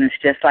directions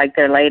just like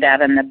they're laid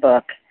out in the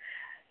book,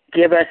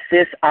 give us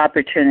this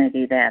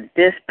opportunity then,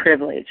 this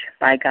privilege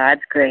by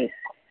God's grace,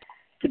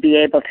 to be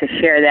able to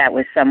share that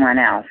with someone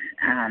else.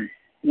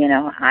 You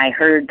know, I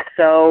heard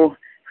so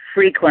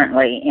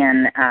frequently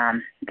in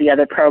the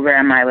other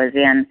program I was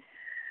in,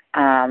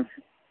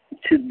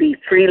 to be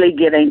freely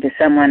giving to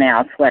someone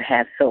else what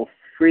has so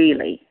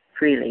freely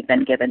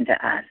been given to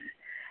us.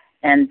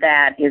 And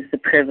that is the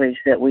privilege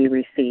that we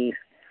receive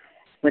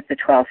with the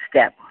 12th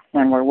step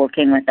when we're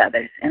working with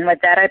others. And with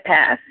that, I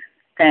pass.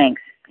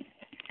 Thanks.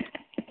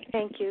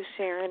 Thank you,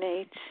 Sharon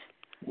H.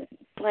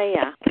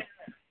 Leah.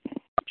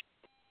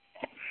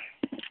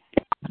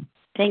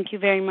 Thank you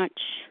very much,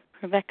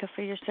 Rebecca,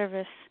 for your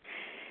service.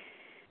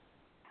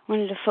 I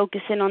wanted to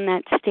focus in on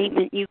that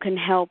statement, you can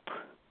help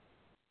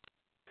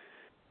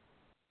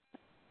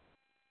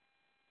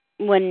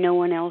when no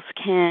one else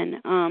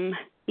can.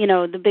 You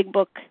know, the big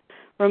book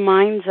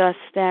reminds us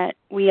that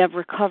we have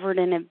recovered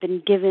and have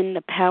been given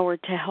the power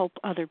to help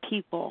other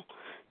people,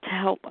 to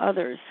help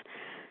others.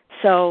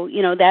 So,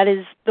 you know, that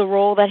is the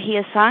role that he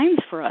assigns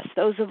for us.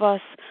 Those of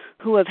us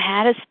who have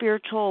had a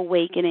spiritual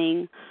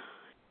awakening,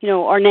 you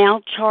know, are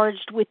now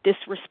charged with this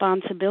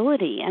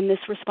responsibility. And this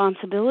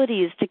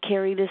responsibility is to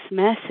carry this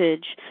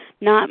message,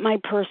 not my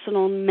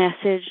personal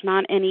message,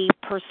 not any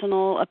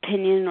personal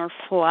opinion or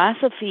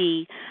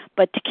philosophy,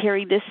 but to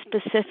carry this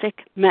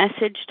specific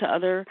message to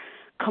other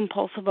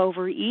compulsive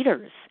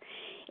overeaters.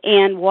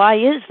 And why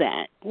is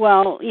that?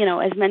 Well, you know,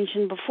 as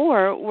mentioned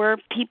before, we're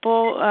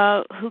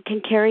people who can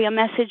carry a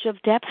message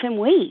of depth and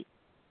weight.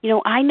 You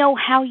know, I know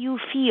how you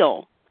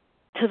feel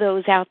to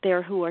those out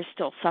there who are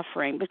still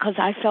suffering, because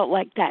I felt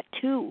like that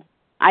too.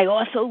 I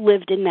also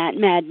lived in that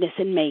madness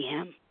and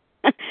mayhem.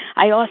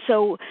 I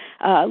also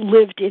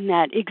lived in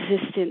that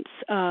existence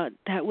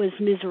that was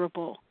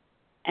miserable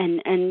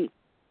and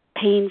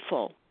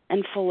painful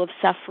and full of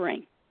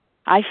suffering.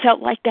 I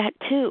felt like that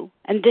too,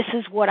 and this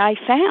is what I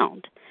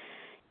found.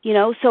 You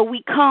know, so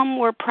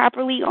we're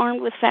properly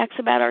armed with facts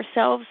about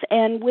ourselves,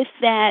 and with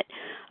that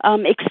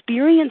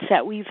experience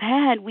that we've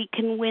had, we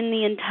can win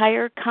the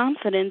entire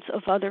confidence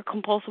of other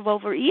compulsive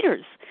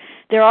overeaters.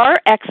 There are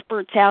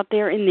experts out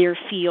there in their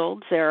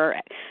fields. There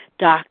are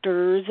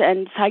doctors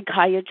and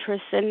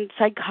psychiatrists and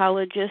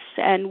psychologists,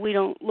 and we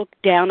don't look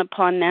down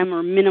upon them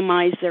or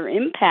minimize their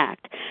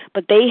impact,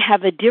 but they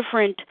have a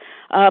different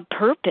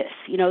purpose.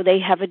 You know, they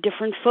have a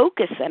different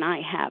focus than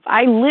I have.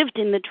 I lived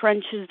in the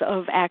trenches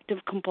of active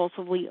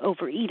compulsively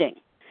overeating,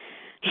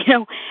 you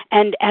know,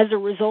 and as a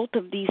result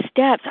of these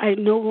steps, I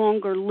no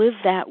longer live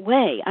that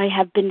way. I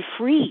have been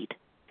freed,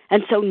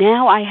 and so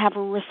now I have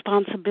a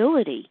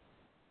responsibility.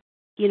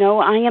 You know,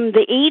 I am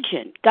the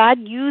agent. God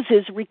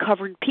uses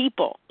recovered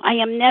people. I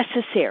am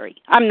necessary.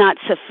 I'm not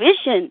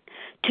sufficient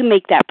to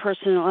make that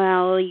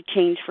personality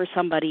change for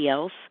somebody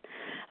else.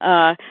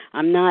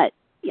 I'm not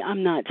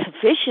I'm not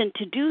sufficient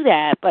to do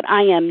that, but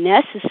I am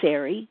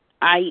necessary.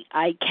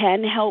 I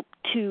can help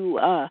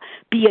to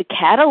be a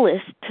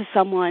catalyst to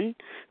someone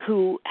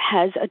who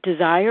has a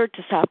desire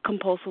to stop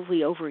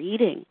compulsively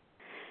overeating.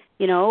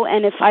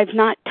 And if I've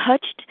not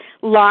touched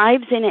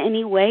lives in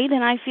any way,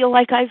 then I feel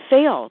like I've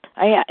failed.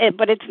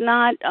 But it's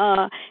not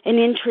an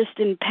interest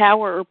in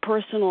power or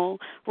personal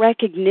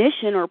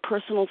recognition or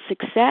personal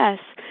success.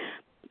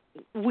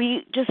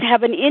 We just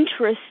have an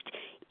interest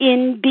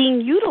in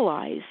being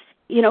utilized.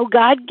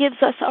 God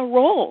gives us a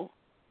role.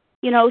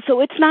 So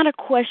it's not a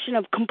question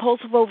of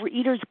compulsive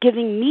overeaters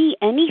giving me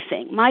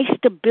anything. My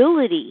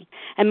stability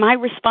and my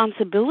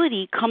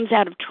responsibility comes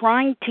out of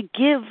trying to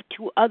give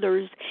to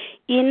others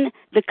in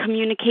the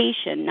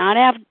communication, not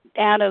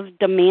out of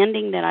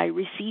demanding that I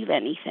receive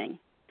anything.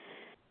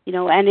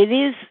 And it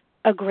is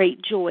a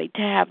great joy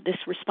to have this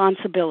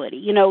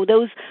responsibility.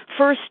 Those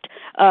first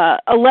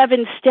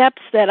 11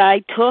 steps that I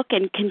took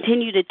and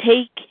continue to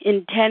take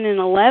in 10 and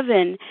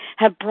 11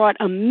 have brought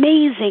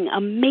amazing,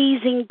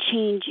 amazing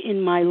change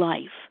in my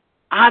life.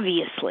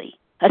 Obviously,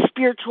 a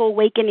spiritual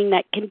awakening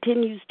that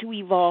continues to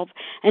evolve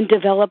and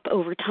develop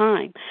over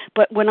time.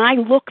 But when I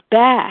look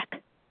back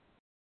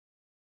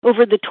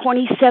over the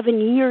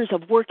 27 years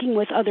of working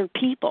with other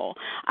people,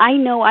 I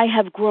know I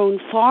have grown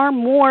far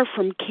more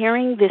from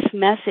carrying this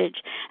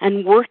message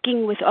and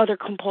working with other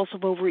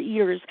compulsive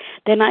overeaters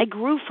than I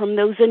grew from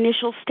those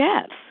initial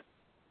steps.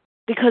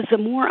 Because the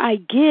more I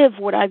give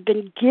what I've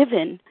been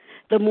given,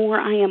 the more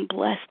I am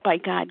blessed by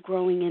God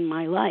growing in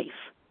my life.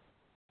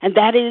 And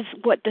that is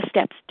what the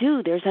steps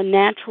do. There's a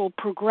natural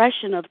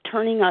progression of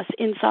turning us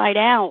inside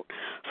out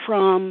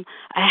from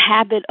a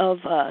habit of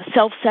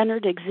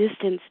self-centered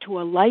existence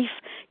to a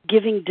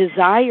life-giving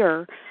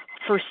desire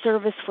for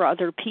service for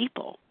other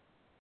people.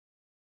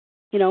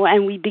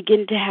 And we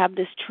begin to have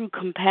this true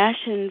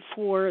compassion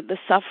for the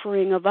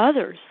suffering of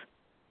others.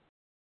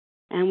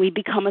 And we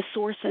become a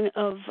source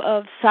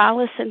of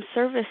solace and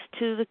service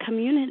to the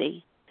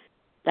community.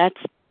 That's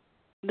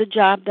the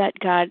job that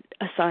God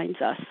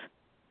assigns us.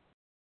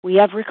 We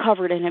have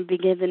recovered and have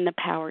been given the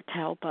power to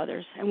help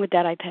others. And with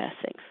that, I pass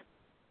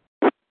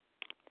things.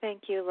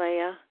 Thank you,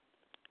 Leah.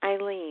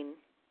 Eileen.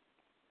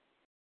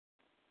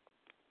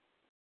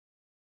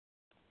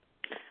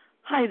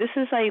 Hi, this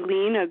is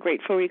Eileen, a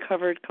grateful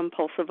recovered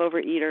compulsive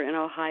overeater in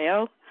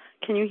Ohio.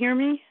 Can you hear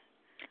me?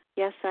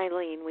 Yes,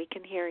 Eileen, we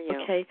can hear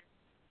you. Okay.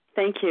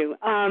 Thank you.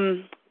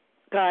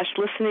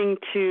 Listening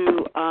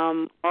to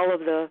all of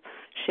the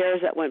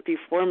shares that went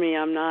before me,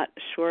 I'm not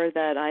sure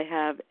that I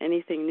have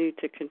anything new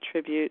to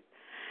contribute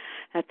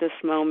at this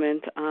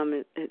moment.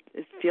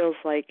 It feels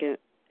like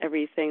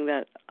everything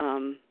that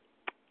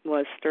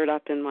was stirred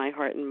up in my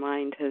heart and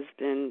mind has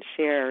been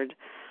shared.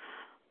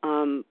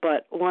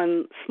 But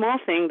one small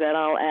thing that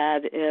I'll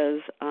add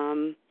is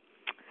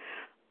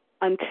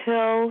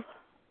until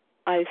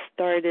I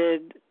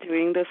started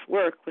doing this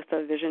work with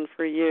A Vision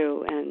for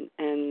You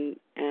and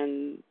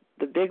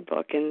the Big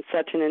Book in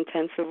such an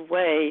intensive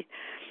way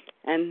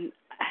and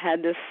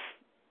had this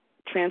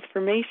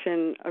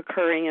transformation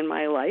occurring in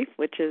my life,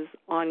 which is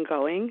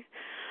ongoing.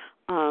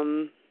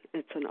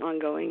 It's an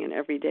ongoing and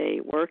everyday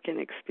work and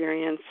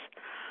experience.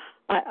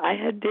 I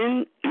had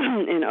been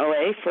in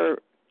OA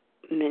for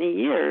many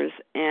years,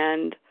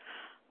 and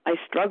I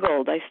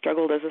struggled. I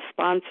struggled as a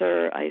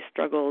sponsor. I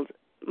struggled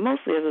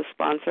mostly as a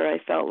sponsor. I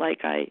felt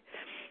like I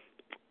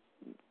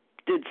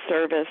did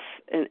service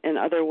in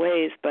other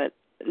ways, but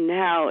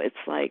now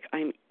it's like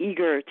I'm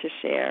eager to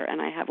share,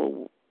 and I have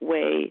a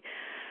way.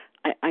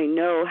 I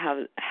know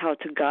how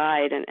to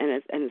guide, and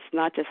it's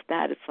not just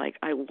that. It's like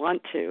I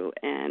want to,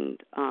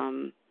 and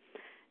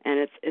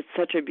it's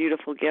such a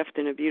beautiful gift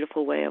and a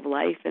beautiful way of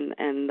life, and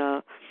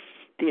the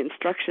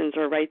instructions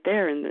are right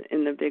there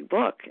in the Big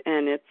Book,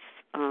 and it's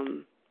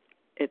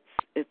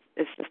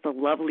just a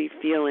lovely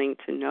feeling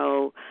to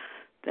know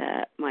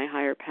that my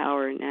higher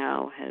power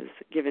now has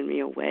given me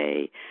a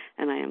way,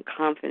 and I am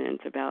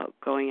confident about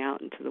going out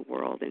into the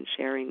world and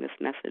sharing this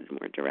message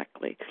more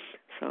directly.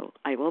 So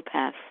I will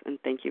pass, and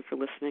thank you for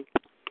listening.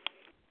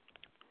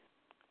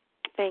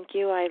 Thank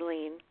you,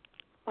 Eileen.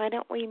 Why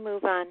don't we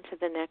move on to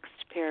the next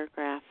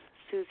paragraph?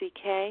 Susie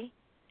K.,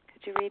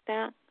 could you read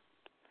that?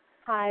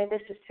 Hi,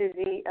 this is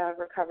Susie, a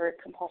recovered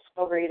compulsive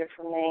overeater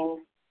from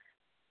Maine.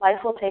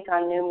 Life will take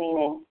on new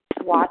meaning.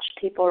 To watch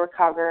people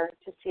recover,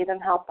 to see them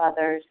help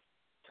others,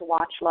 to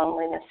watch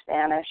loneliness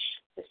vanish,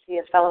 to see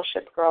a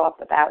fellowship grow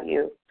up about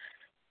you,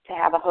 to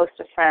have a host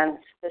of friends.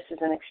 This is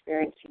an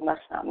experience you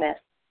must not miss.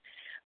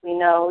 We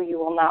know you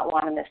will not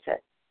want to miss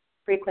it.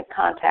 Frequent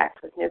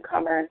contact with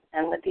newcomers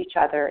and with each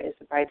other is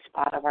a bright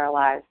spot of our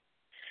lives.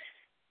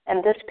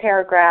 And this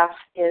paragraph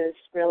is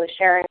really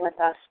sharing with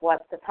us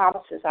what the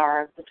promises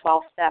are of the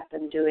 12th step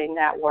in doing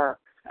that work.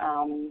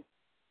 And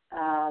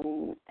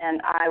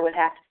I would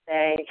have to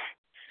say,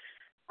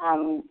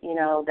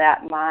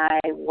 that my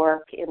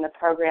work in the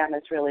program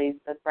is really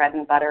the bread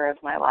and butter of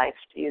my life,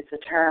 to use the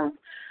term.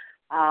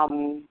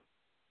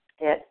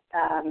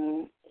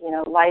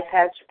 Life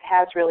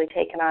has really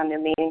taken on new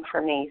meaning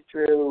for me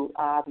through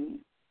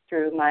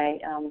through my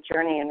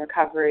journey in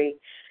recovery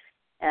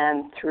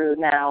and through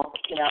now,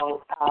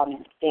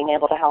 being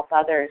able to help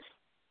others.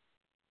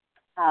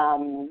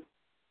 And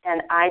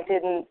I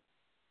didn't,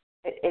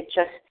 it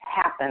just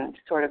happened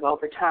sort of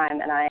over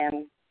time, and I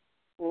am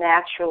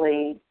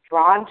naturally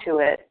drawn to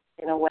it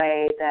in a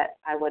way that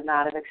I would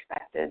not have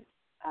expected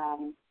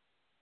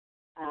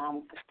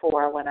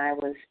before when I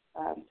was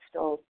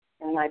still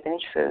in my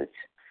binge foods.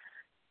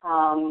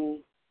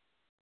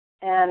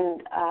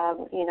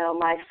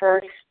 My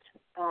first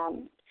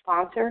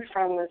sponsor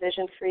from A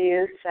Vision for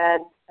You said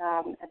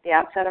at the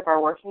outset of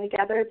our working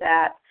together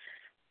that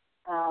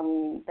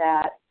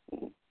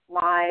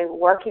my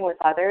working with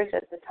others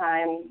at the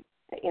time,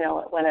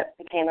 when it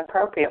became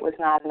appropriate, was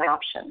not an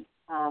option.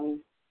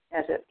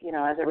 As it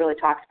really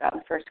talks about in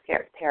the first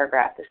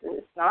paragraph,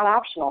 it's not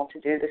optional to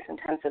do this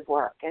intensive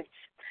work.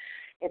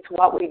 It's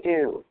what we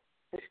do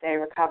to stay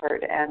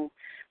recovered, and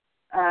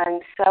I'm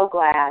so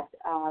glad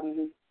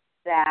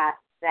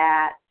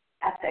that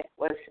ethic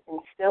was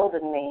instilled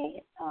in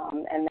me,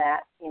 and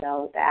that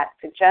that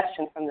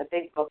suggestion from the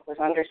big book was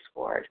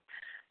underscored.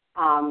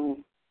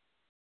 And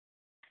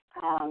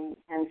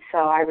so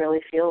I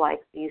really feel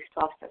like these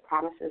 12-step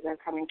promises are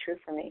coming true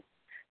for me.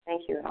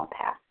 Thank you, and I'll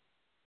pass.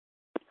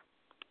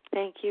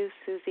 Thank you,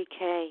 Susie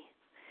K.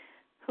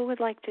 Who would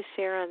like to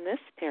share on this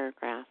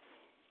paragraph?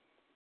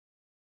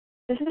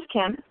 This is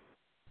Kim.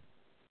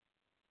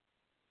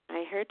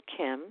 I heard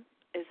Kim.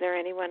 Is there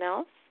anyone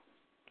else?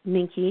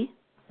 Minky.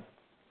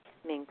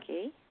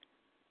 Minky.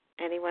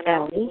 Anyone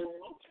Sally.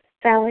 else?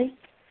 Sally.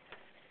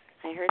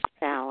 I heard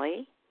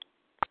Sally.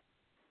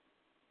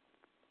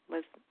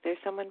 Was there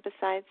someone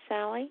besides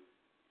Sally?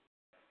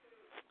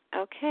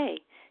 Okay.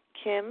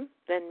 Kim,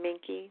 then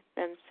Minky,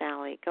 then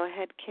Sally. Go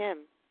ahead, Kim.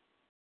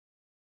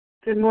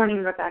 Good morning,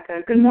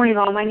 Rebecca. Good morning,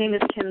 all. My name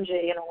is Kim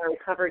G., and I'm a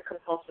recovered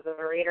compulsive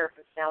overeater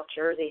from South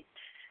Jersey.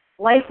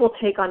 Life will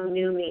take on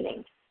new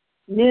meaning.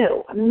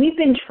 New. I mean, we've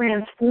been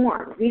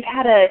transformed. We've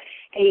had a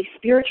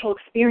spiritual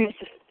experience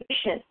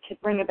sufficient to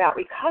bring about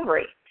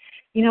recovery.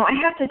 I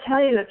have to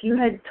tell you, if you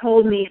had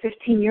told me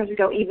 15 years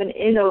ago, even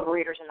in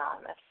Overeaters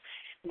Anonymous,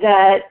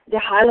 that the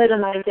highlight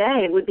of my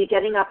day would be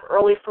getting up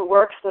early for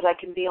work so that I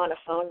could be on a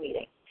phone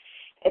meeting.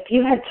 If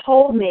you had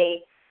told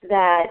me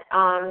that,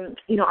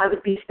 I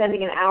would be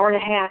spending an hour and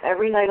a half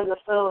every night on the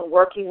phone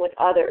working with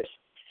others,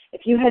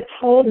 if you had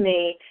told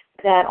me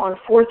that on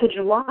 4th of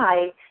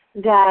July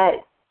that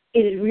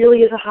it really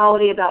is a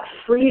holiday about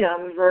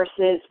freedom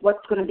versus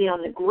what's going to be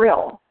on the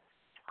grill,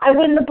 I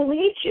wouldn't have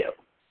believed you.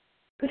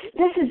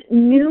 This is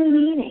new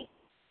meaning.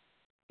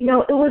 It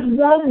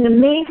was an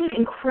amazing,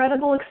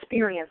 incredible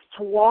experience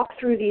to walk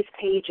through these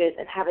pages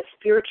and have a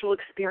spiritual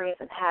experience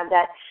and have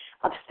that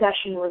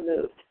obsession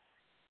removed.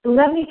 But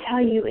let me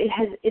tell you,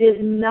 it is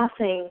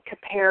nothing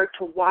compared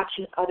to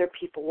watching other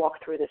people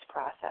walk through this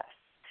process.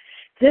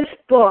 This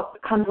book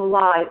comes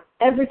alive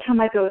every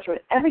time I go through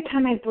it, every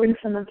time I bring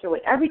someone through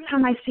it, every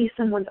time I see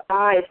someone's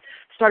eyes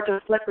start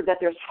to flicker that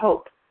there's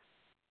hope.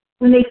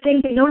 When they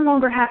think they no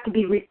longer have to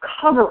be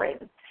recovering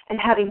and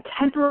having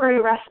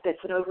temporary respites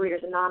in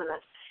Overeaters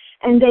Anonymous,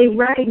 and they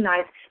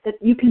recognize that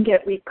you can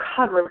get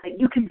recovered, that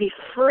you can be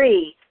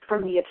free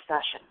from the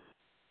obsession.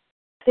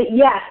 That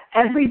yes,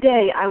 every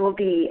day I will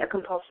be a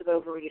compulsive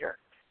overeater,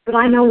 but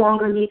I no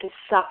longer need to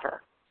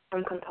suffer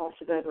from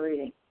compulsive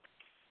overeating.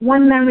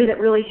 One memory that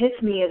really hits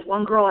me is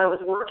one girl I was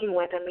working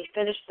with, and we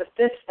finished the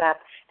 5th step,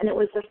 and it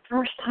was the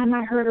first time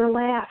I heard her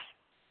laugh.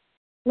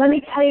 Let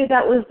me tell you,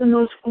 that was the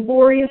most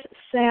glorious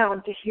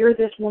sound to hear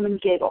this woman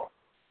giggle,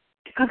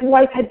 because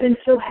life had been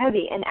so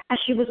heavy, and as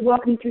she was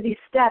walking through these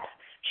steps,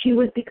 she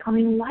was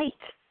becoming light.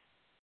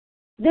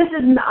 This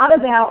is not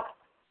about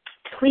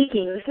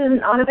tweaking. This is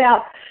not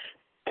about,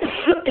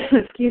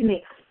 excuse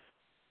me,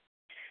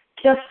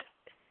 just,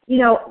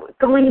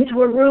 going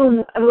into a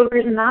room of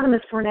Overeaters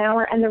Anonymous for an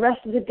hour and the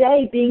rest of the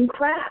day being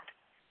crap.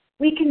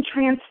 We can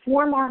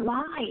transform our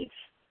lives,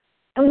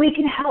 and we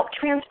can help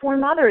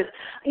transform others.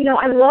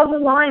 I love the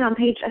line on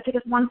page, I think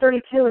it's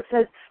 132. It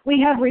says,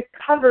 we have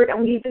recovered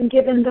and we've been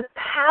given the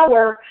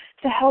power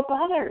to help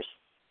others.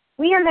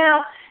 We are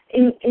now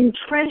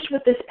entrenched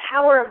with this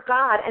power of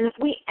God, and if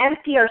we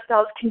empty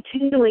ourselves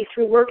continually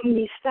through working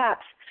these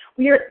steps,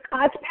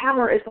 God's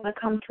power is going to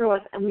come through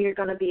us, and we are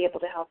going to be able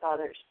to help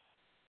others.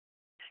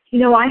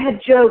 I had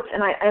joked,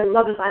 and I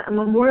love this, on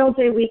Memorial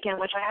Day weekend,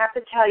 which I have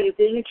to tell you,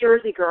 being a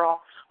Jersey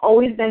girl,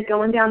 always been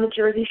going down the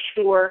Jersey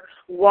Shore,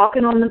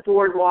 walking on the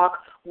boardwalk,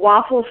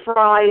 waffle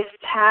fries,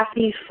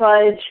 taffy,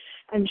 fudge,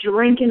 and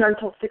drinking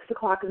until 6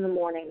 o'clock in the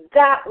morning.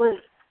 That was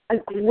a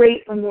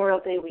great Memorial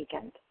Day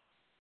weekend.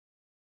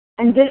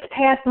 And this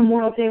past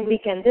Memorial Day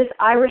weekend, this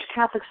Irish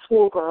Catholic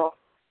schoolgirl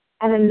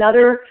and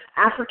another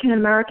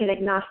African-American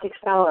agnostic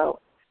fellow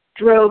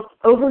drove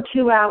over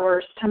 2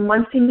 hours to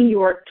Muncie, New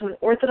York, to an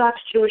Orthodox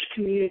Jewish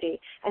community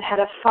and had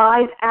a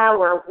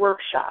 5-hour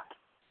workshop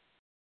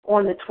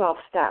on the 12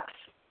 steps.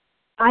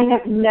 I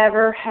have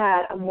never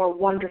had a more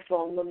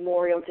wonderful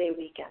Memorial Day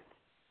weekend.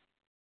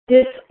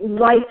 This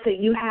life that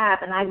you have,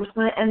 and I was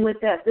going to end with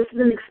this is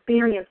an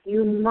experience.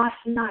 You must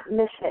not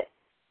miss it.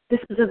 This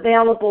is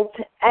available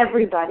to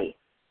everybody.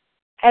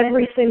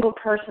 Every single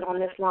person on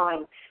this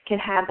line can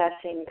have that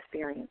same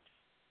experience.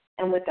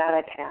 And with that,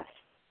 I pass.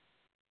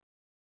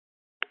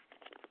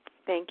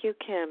 Thank you,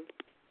 Kim.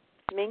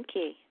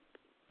 Minky.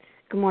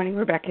 Good morning,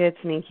 Rebecca. It's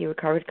Minky,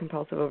 recovered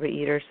compulsive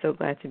overeater. So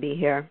glad to be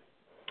here.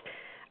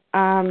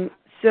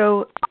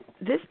 So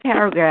this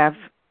paragraph,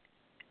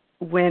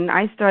 when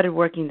I started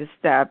working the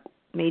step,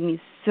 made me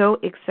so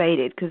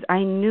excited because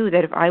I knew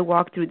that if I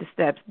walked through the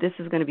steps, this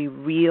is going to be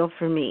real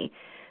for me,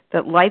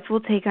 that life will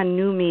take on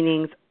new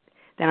meanings,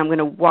 that I'm going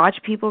to watch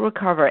people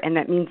recover, and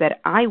that means that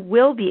I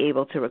will be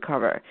able to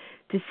recover,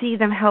 to see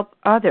them help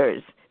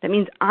others. That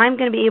means I'm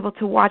going to be able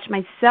to watch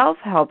myself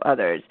help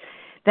others,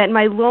 that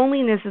my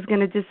loneliness is going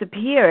to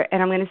disappear,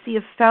 and I'm going to see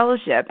a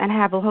fellowship and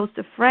have a host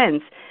of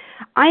friends.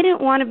 I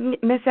didn't want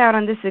to miss out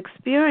on this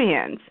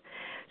experience.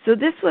 So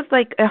this was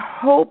like a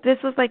hope, this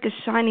was like a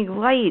shining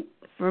light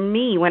for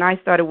me when I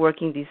started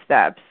working these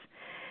steps.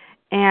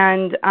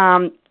 And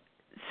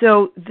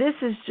so this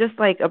is just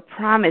like a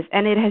promise,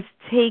 and it has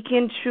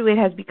taken true, it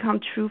has become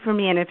true for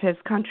me, and if it has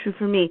come true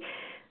for me,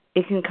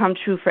 it can come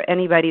true for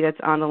anybody that's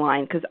on the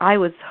line, because I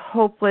was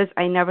hopeless.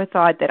 I never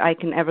thought that I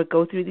can ever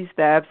go through these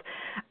steps.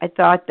 I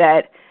thought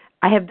that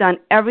I have done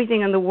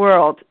everything in the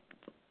world,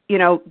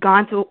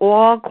 gone to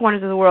all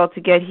corners of the world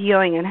to get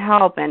healing and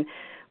help and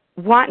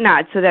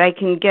whatnot so that I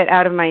can get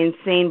out of my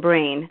insane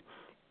brain.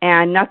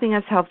 And nothing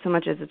has helped so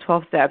much as the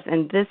 12 steps.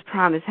 And this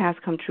promise has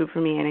come true for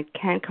me, and it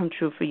can come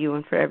true for you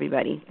and for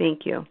everybody.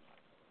 Thank you.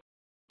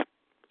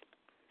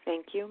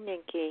 Thank you,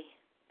 Minky.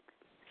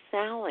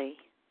 Sally.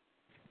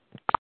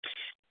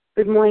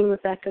 Good morning,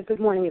 Rebecca. Good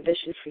morning, A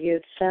Vision for You.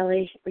 It's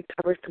Sally,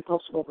 recovered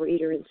compulsive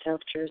overeater in South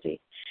Jersey.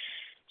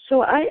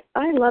 So I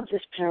love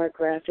this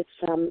paragraph.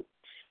 It's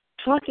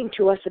talking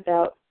to us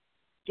about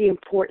the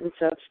importance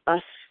of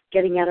us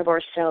getting out of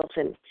ourselves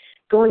and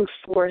going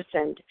forth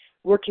and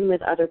working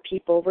with other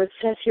people, where it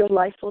says here,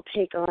 life will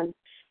take on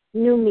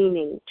new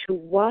meaning, to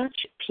watch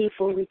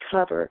people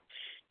recover,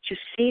 to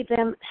see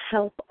them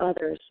help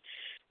others,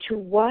 to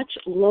watch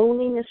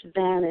loneliness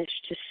vanish,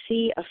 to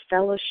see a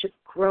fellowship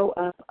grow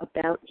up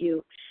about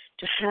you,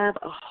 to have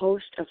a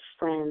host of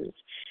friends.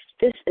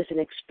 This is an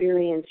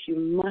experience you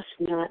must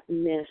not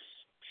miss.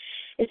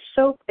 It's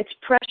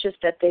precious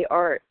that they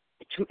are,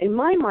 in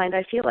my mind,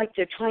 I feel like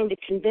they're trying to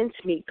convince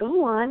me,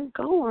 go on.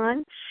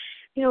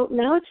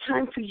 Now it's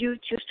time for you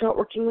to start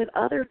working with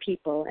other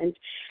people.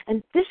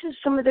 And this is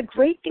some of the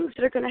great things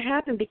that are going to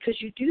happen because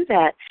you do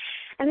that.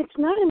 And it's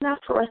not enough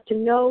for us to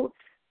know,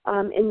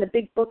 in the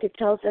big book it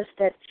tells us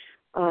that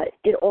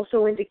it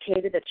also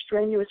indicated that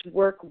strenuous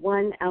work,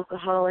 one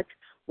alcoholic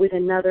with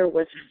another,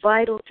 was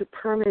vital to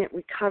permanent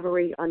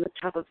recovery on the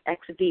top of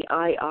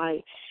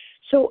XVII.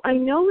 So I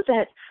know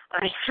that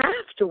I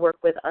have to work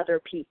with other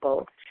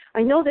people.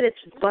 I know that it's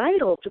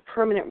vital to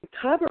permanent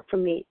recovery for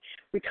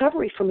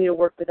me to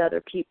work with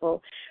other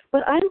people.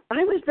 But I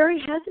was very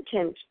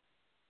hesitant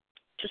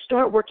to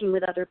start working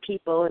with other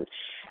people.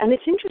 And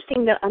it's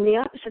interesting that on the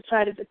opposite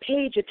side of the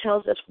page, it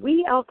tells us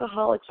we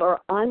alcoholics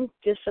are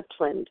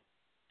undisciplined.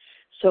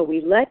 So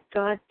we let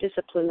God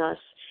discipline us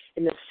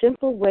in the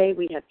simple way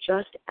we have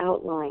just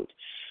outlined.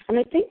 And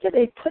I think that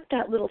they put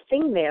that little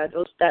thing there,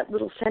 that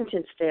little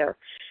sentence there,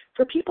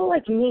 for people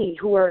like me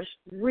who are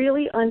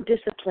really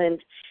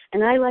undisciplined.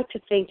 And I like to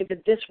think of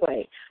it this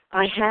way: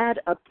 I had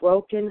a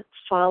broken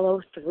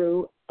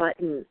follow-through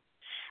button.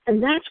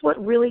 And that's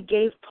what really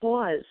gave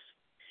pause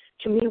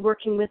to me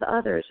working with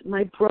others,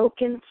 my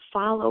broken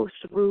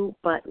follow-through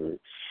button.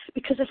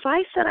 Because if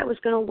I said I was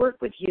going to work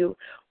with you,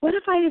 what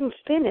if I didn't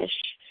finish?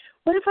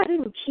 What if I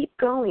didn't keep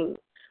going?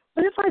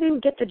 What if I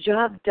didn't get the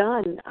job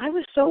done? I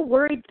was so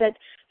worried that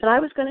I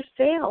was going to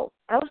fail.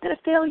 I was going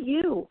to fail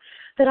you,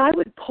 that I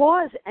would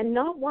pause and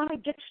not want to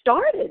get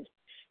started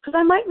because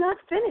I might not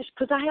finish,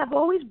 because I have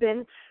always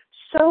been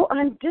so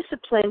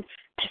undisciplined,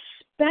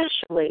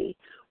 especially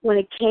when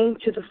it came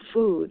to the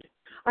food.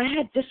 I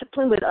had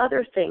discipline with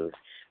other things,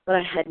 but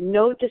I had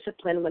no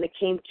discipline when it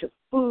came to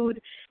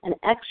food and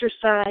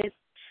exercise.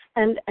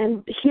 And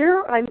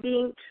here I'm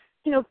being,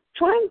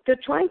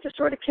 trying to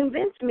sort of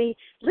convince me,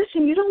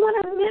 listen, you don't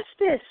want to miss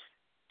this.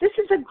 This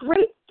is a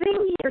great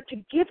thing here to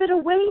give it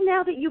away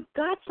now that you've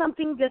got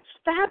something that's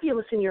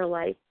fabulous in your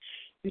life.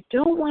 You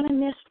don't want to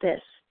miss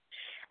this.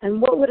 And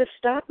what would have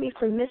stopped me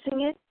from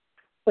missing it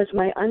was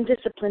my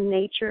undisciplined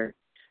nature,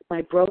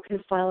 my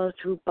broken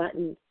follow-through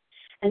button.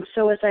 And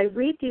so as I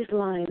read these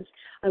lines,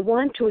 I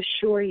want to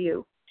assure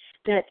you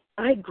that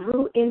I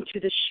grew into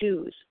the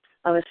shoes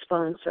of a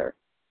sponsor.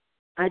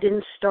 I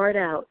didn't start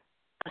out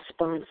a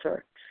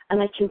sponsor,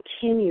 and I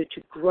continue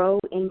to grow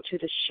into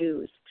the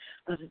shoes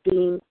of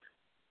being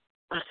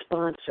a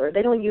sponsor.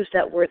 They don't use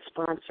that word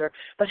sponsor,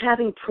 but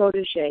having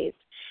protégés.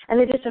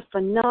 And it is a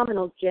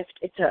phenomenal gift.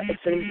 It's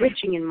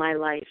enriching in my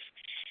life.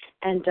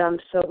 And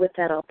so with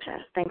that, I'll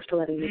pass. Thanks for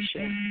letting me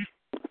share.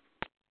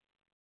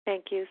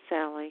 Thank you,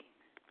 Sally.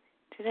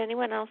 Did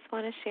anyone else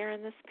want to share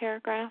in this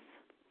paragraph?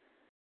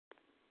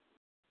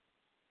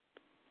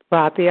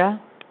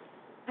 Rabia.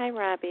 Hi,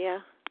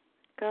 Rabia.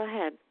 Go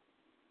ahead.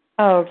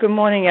 Oh, good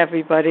morning,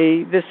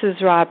 everybody. This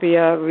is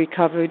Rabia,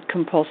 recovered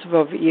compulsive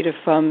overeater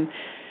from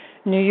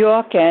New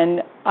York,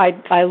 and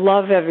I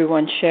love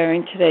everyone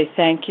sharing today.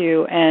 Thank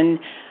you. And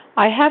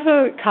I have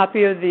a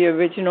copy of the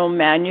original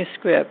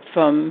manuscript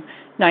from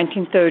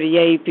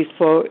 1938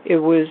 before it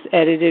was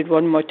edited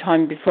one more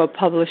time before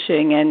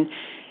publishing, and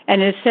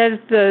it says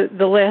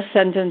the last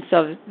sentence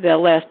of the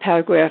last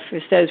paragraph,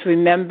 it says,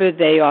 "Remember,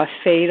 they are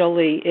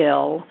fatally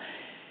ill."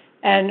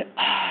 And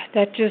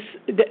that just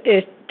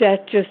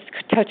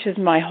touches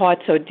my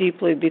heart so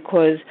deeply,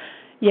 because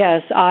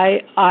yes,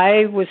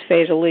 I was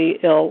fatally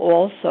ill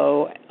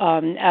also,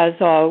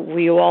 as are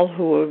we all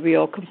who are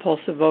real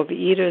compulsive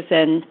overeaters,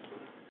 and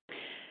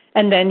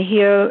then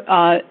here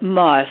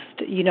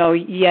must,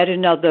 yet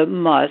another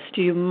must.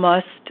 You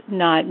must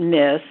not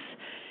miss,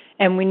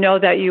 and we know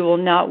that you will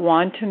not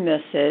want to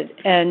miss it.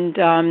 And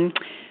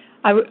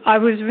I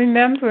was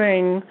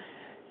remembering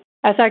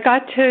as I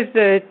got to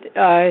the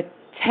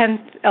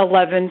 10th,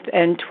 11th,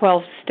 and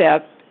 12th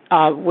step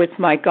with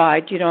my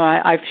guide.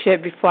 I've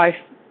shared before,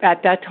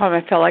 at that time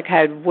I felt like I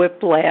had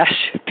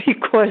whiplash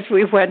because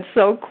we went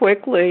so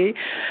quickly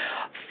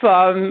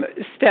from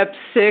step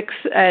 6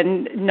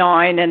 and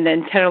 9 and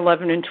then 10,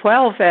 11, and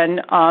 12.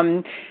 And,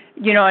 and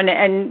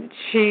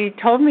she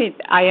told me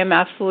I am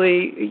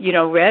absolutely,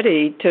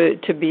 ready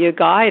to be a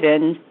guide.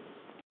 And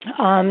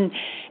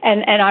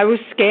I was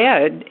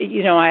scared,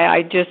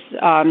 I just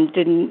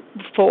didn't,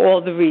 for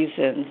all the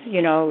reasons,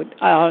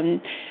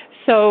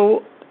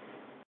 so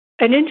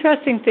an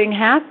interesting thing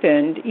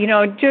happened,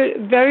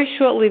 very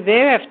shortly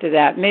thereafter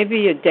that,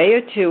 maybe a day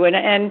or two, and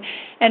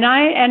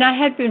I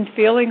had been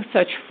feeling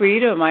such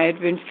freedom. I had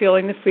been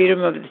feeling the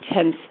freedom of the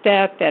 10th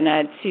step, and I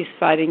had ceased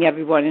fighting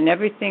everyone and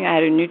everything. I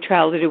had a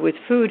neutrality with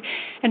food,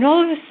 and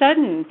all of a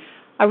sudden,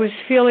 I was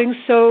feeling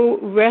so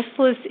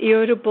restless,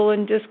 irritable,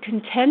 and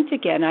discontent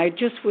again. I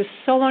just was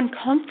so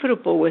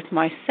uncomfortable with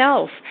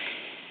myself.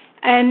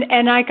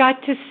 And I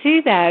got to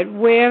see that,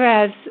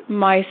 whereas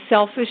my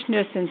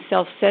selfishness and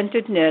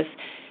self-centeredness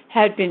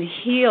had been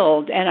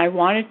healed and I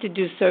wanted to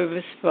do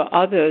service for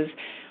others,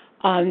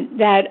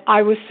 that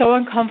I was so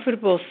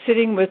uncomfortable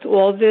sitting with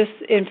all this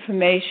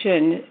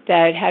information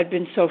that had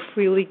been so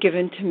freely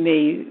given to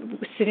me,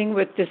 sitting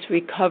with this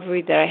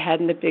recovery that I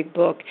had in the big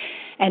book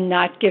and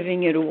not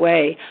giving it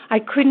away. I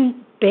couldn't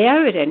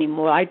bear it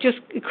anymore. I just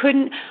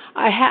couldn't.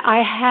 I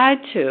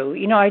had to.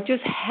 I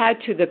just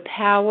had to. The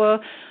power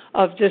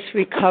of this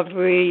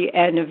recovery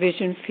and a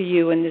vision for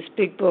you in this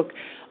big book,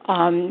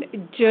 I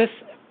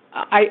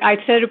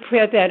said a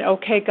prayer then,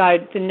 okay,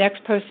 God, the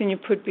next person you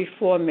put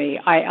before me,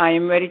 I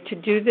am ready to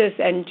do this,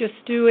 and just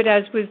do it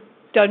as was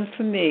done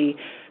for me,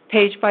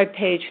 page by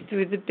page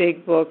through the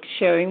big book,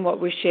 sharing what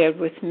was shared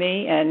with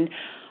me, and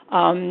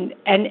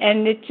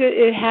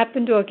it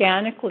happened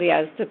organically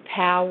as the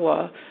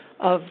power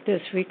of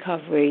this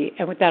recovery.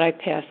 And with that, I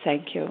pass.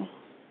 Thank you.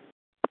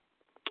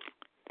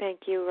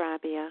 Thank you,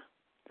 Rabia.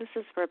 This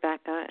is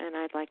Rebecca, and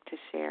I'd like to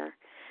share.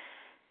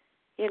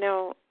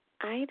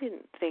 I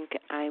didn't think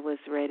I was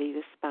ready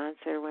to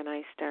sponsor when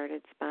I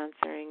started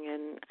sponsoring,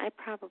 and I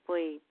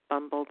probably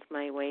bumbled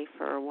my way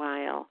for a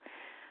while.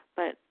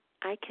 But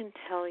I can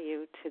tell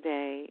you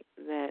today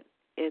that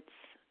it's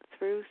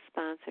through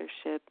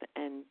sponsorship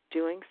and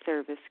doing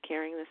service,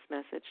 carrying this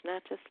message,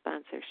 not just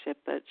sponsorship,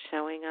 but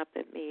showing up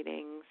at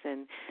meetings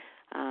and,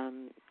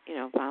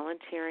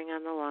 volunteering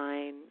on the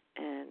line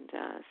and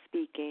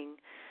speaking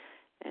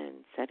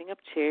and setting up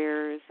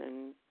chairs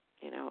and,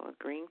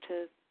 agreeing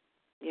to,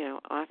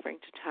 offering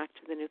to talk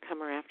to the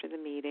newcomer after the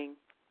meeting.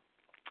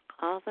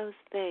 All those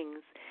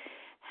things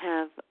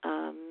have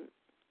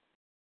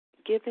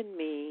given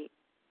me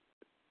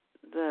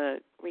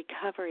the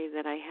recovery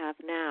that I have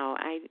now.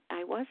 I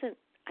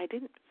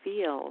didn't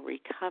feel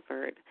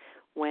recovered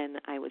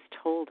when I was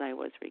told I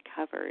was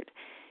recovered.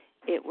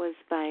 It was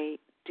by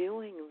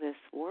doing this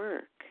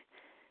work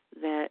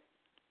that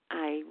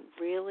I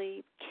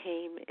really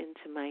came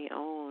into my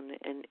own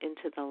and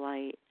into the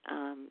light,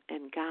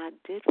 and God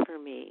did for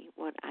me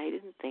what I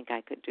didn't think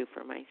I could do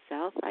for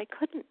myself. I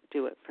couldn't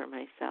do it for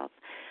myself.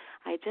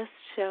 I just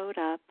showed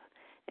up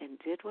and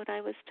did what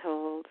I was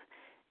told,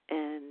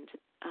 and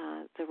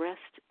the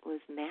rest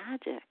was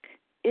magic,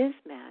 is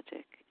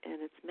magic,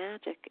 and it's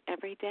magic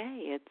every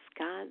day. It's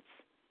God's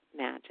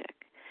magic,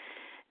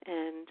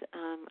 and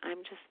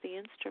I'm just the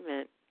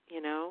instrument,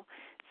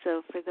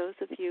 So for those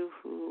of you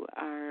who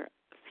are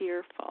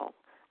fearful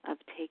of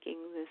taking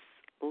this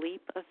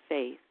leap of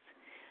faith,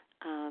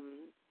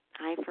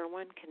 I, for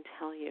one, can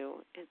tell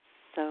you it's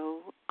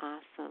so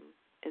awesome.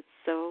 It's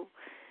so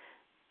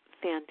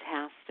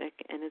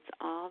fantastic, and it's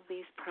all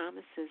these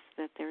promises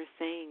that they're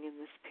saying in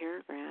this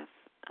paragraph.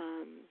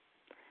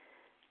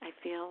 I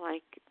feel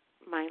like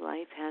my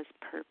life has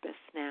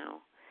purpose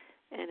now,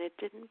 and it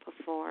didn't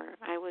before.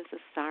 I was a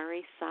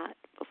sorry sot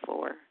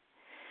before,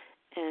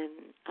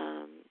 and,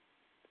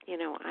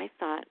 I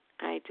thought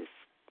I just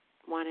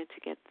wanted to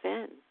get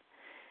thin,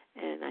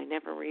 and I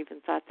never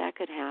even thought that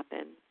could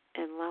happen.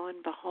 And lo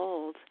and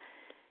behold,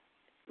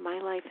 my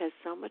life has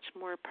so much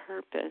more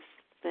purpose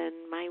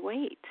than my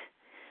weight.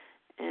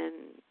 And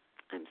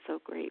so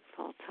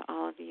grateful to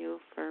all of you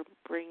for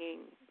bringing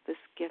this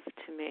gift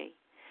to me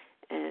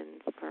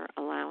and for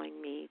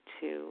allowing me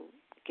to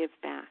give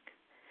back.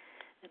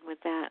 And with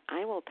that,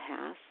 I will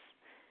pass,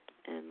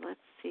 and let's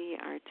see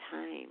our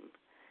time.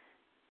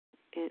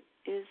 It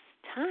is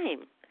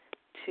time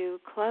to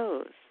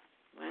close.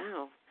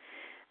 Wow.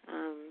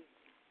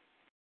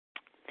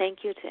 Thank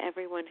you to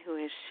everyone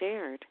who has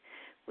shared.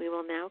 We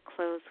will now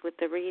close with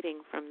the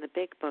reading from the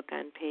Big Book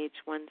on page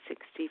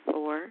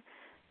 164,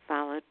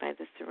 followed by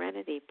the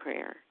Serenity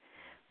Prayer.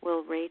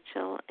 Will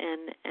Rachel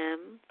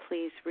N.M.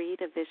 please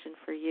read A Vision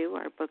for You?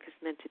 Our book is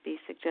meant to be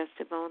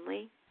suggestive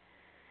only.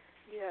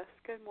 Yes,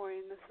 good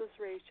morning. This is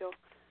Rachel.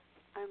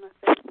 I'm a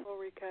faithful,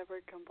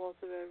 recovered,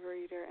 compulsive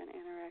overeater and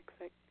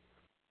anorexic.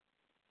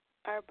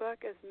 Our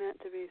book is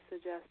meant to be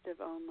suggestive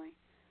only.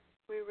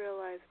 We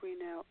realize we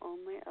know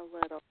only a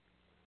little.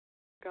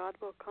 God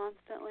will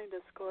constantly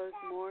disclose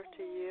more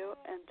to you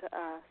and to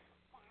us.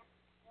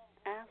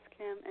 Ask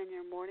Him in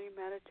your morning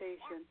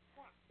meditation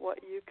what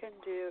you can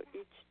do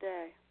each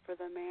day for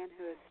the man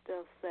who is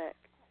still sick.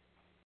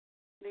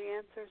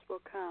 The answers will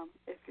come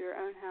if your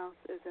own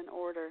house is in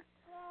order,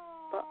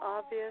 but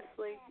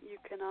obviously you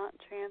cannot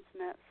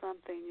transmit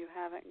something you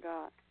haven't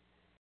got.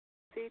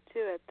 See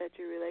to it that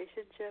your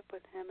relationship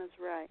with Him is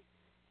right,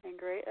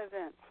 and great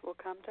events will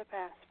come to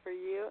pass for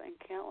you and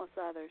countless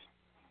others.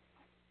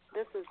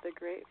 This is the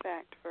great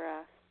fact for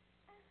us.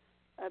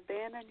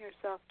 Abandon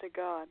yourself to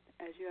God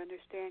as you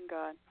understand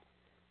God.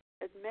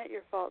 Admit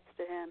your faults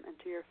to Him and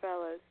to your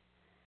fellows.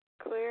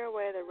 Clear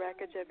away the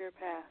wreckage of your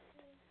past.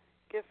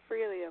 Give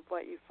freely of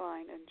what you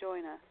find and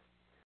join us.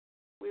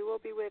 We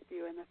will be with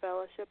you in the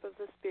fellowship of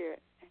the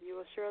Spirit, and you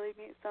will surely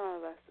meet some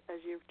of us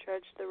as you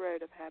trudge the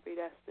road of happy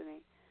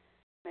destiny.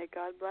 May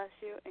God bless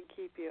you and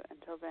keep you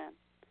until then.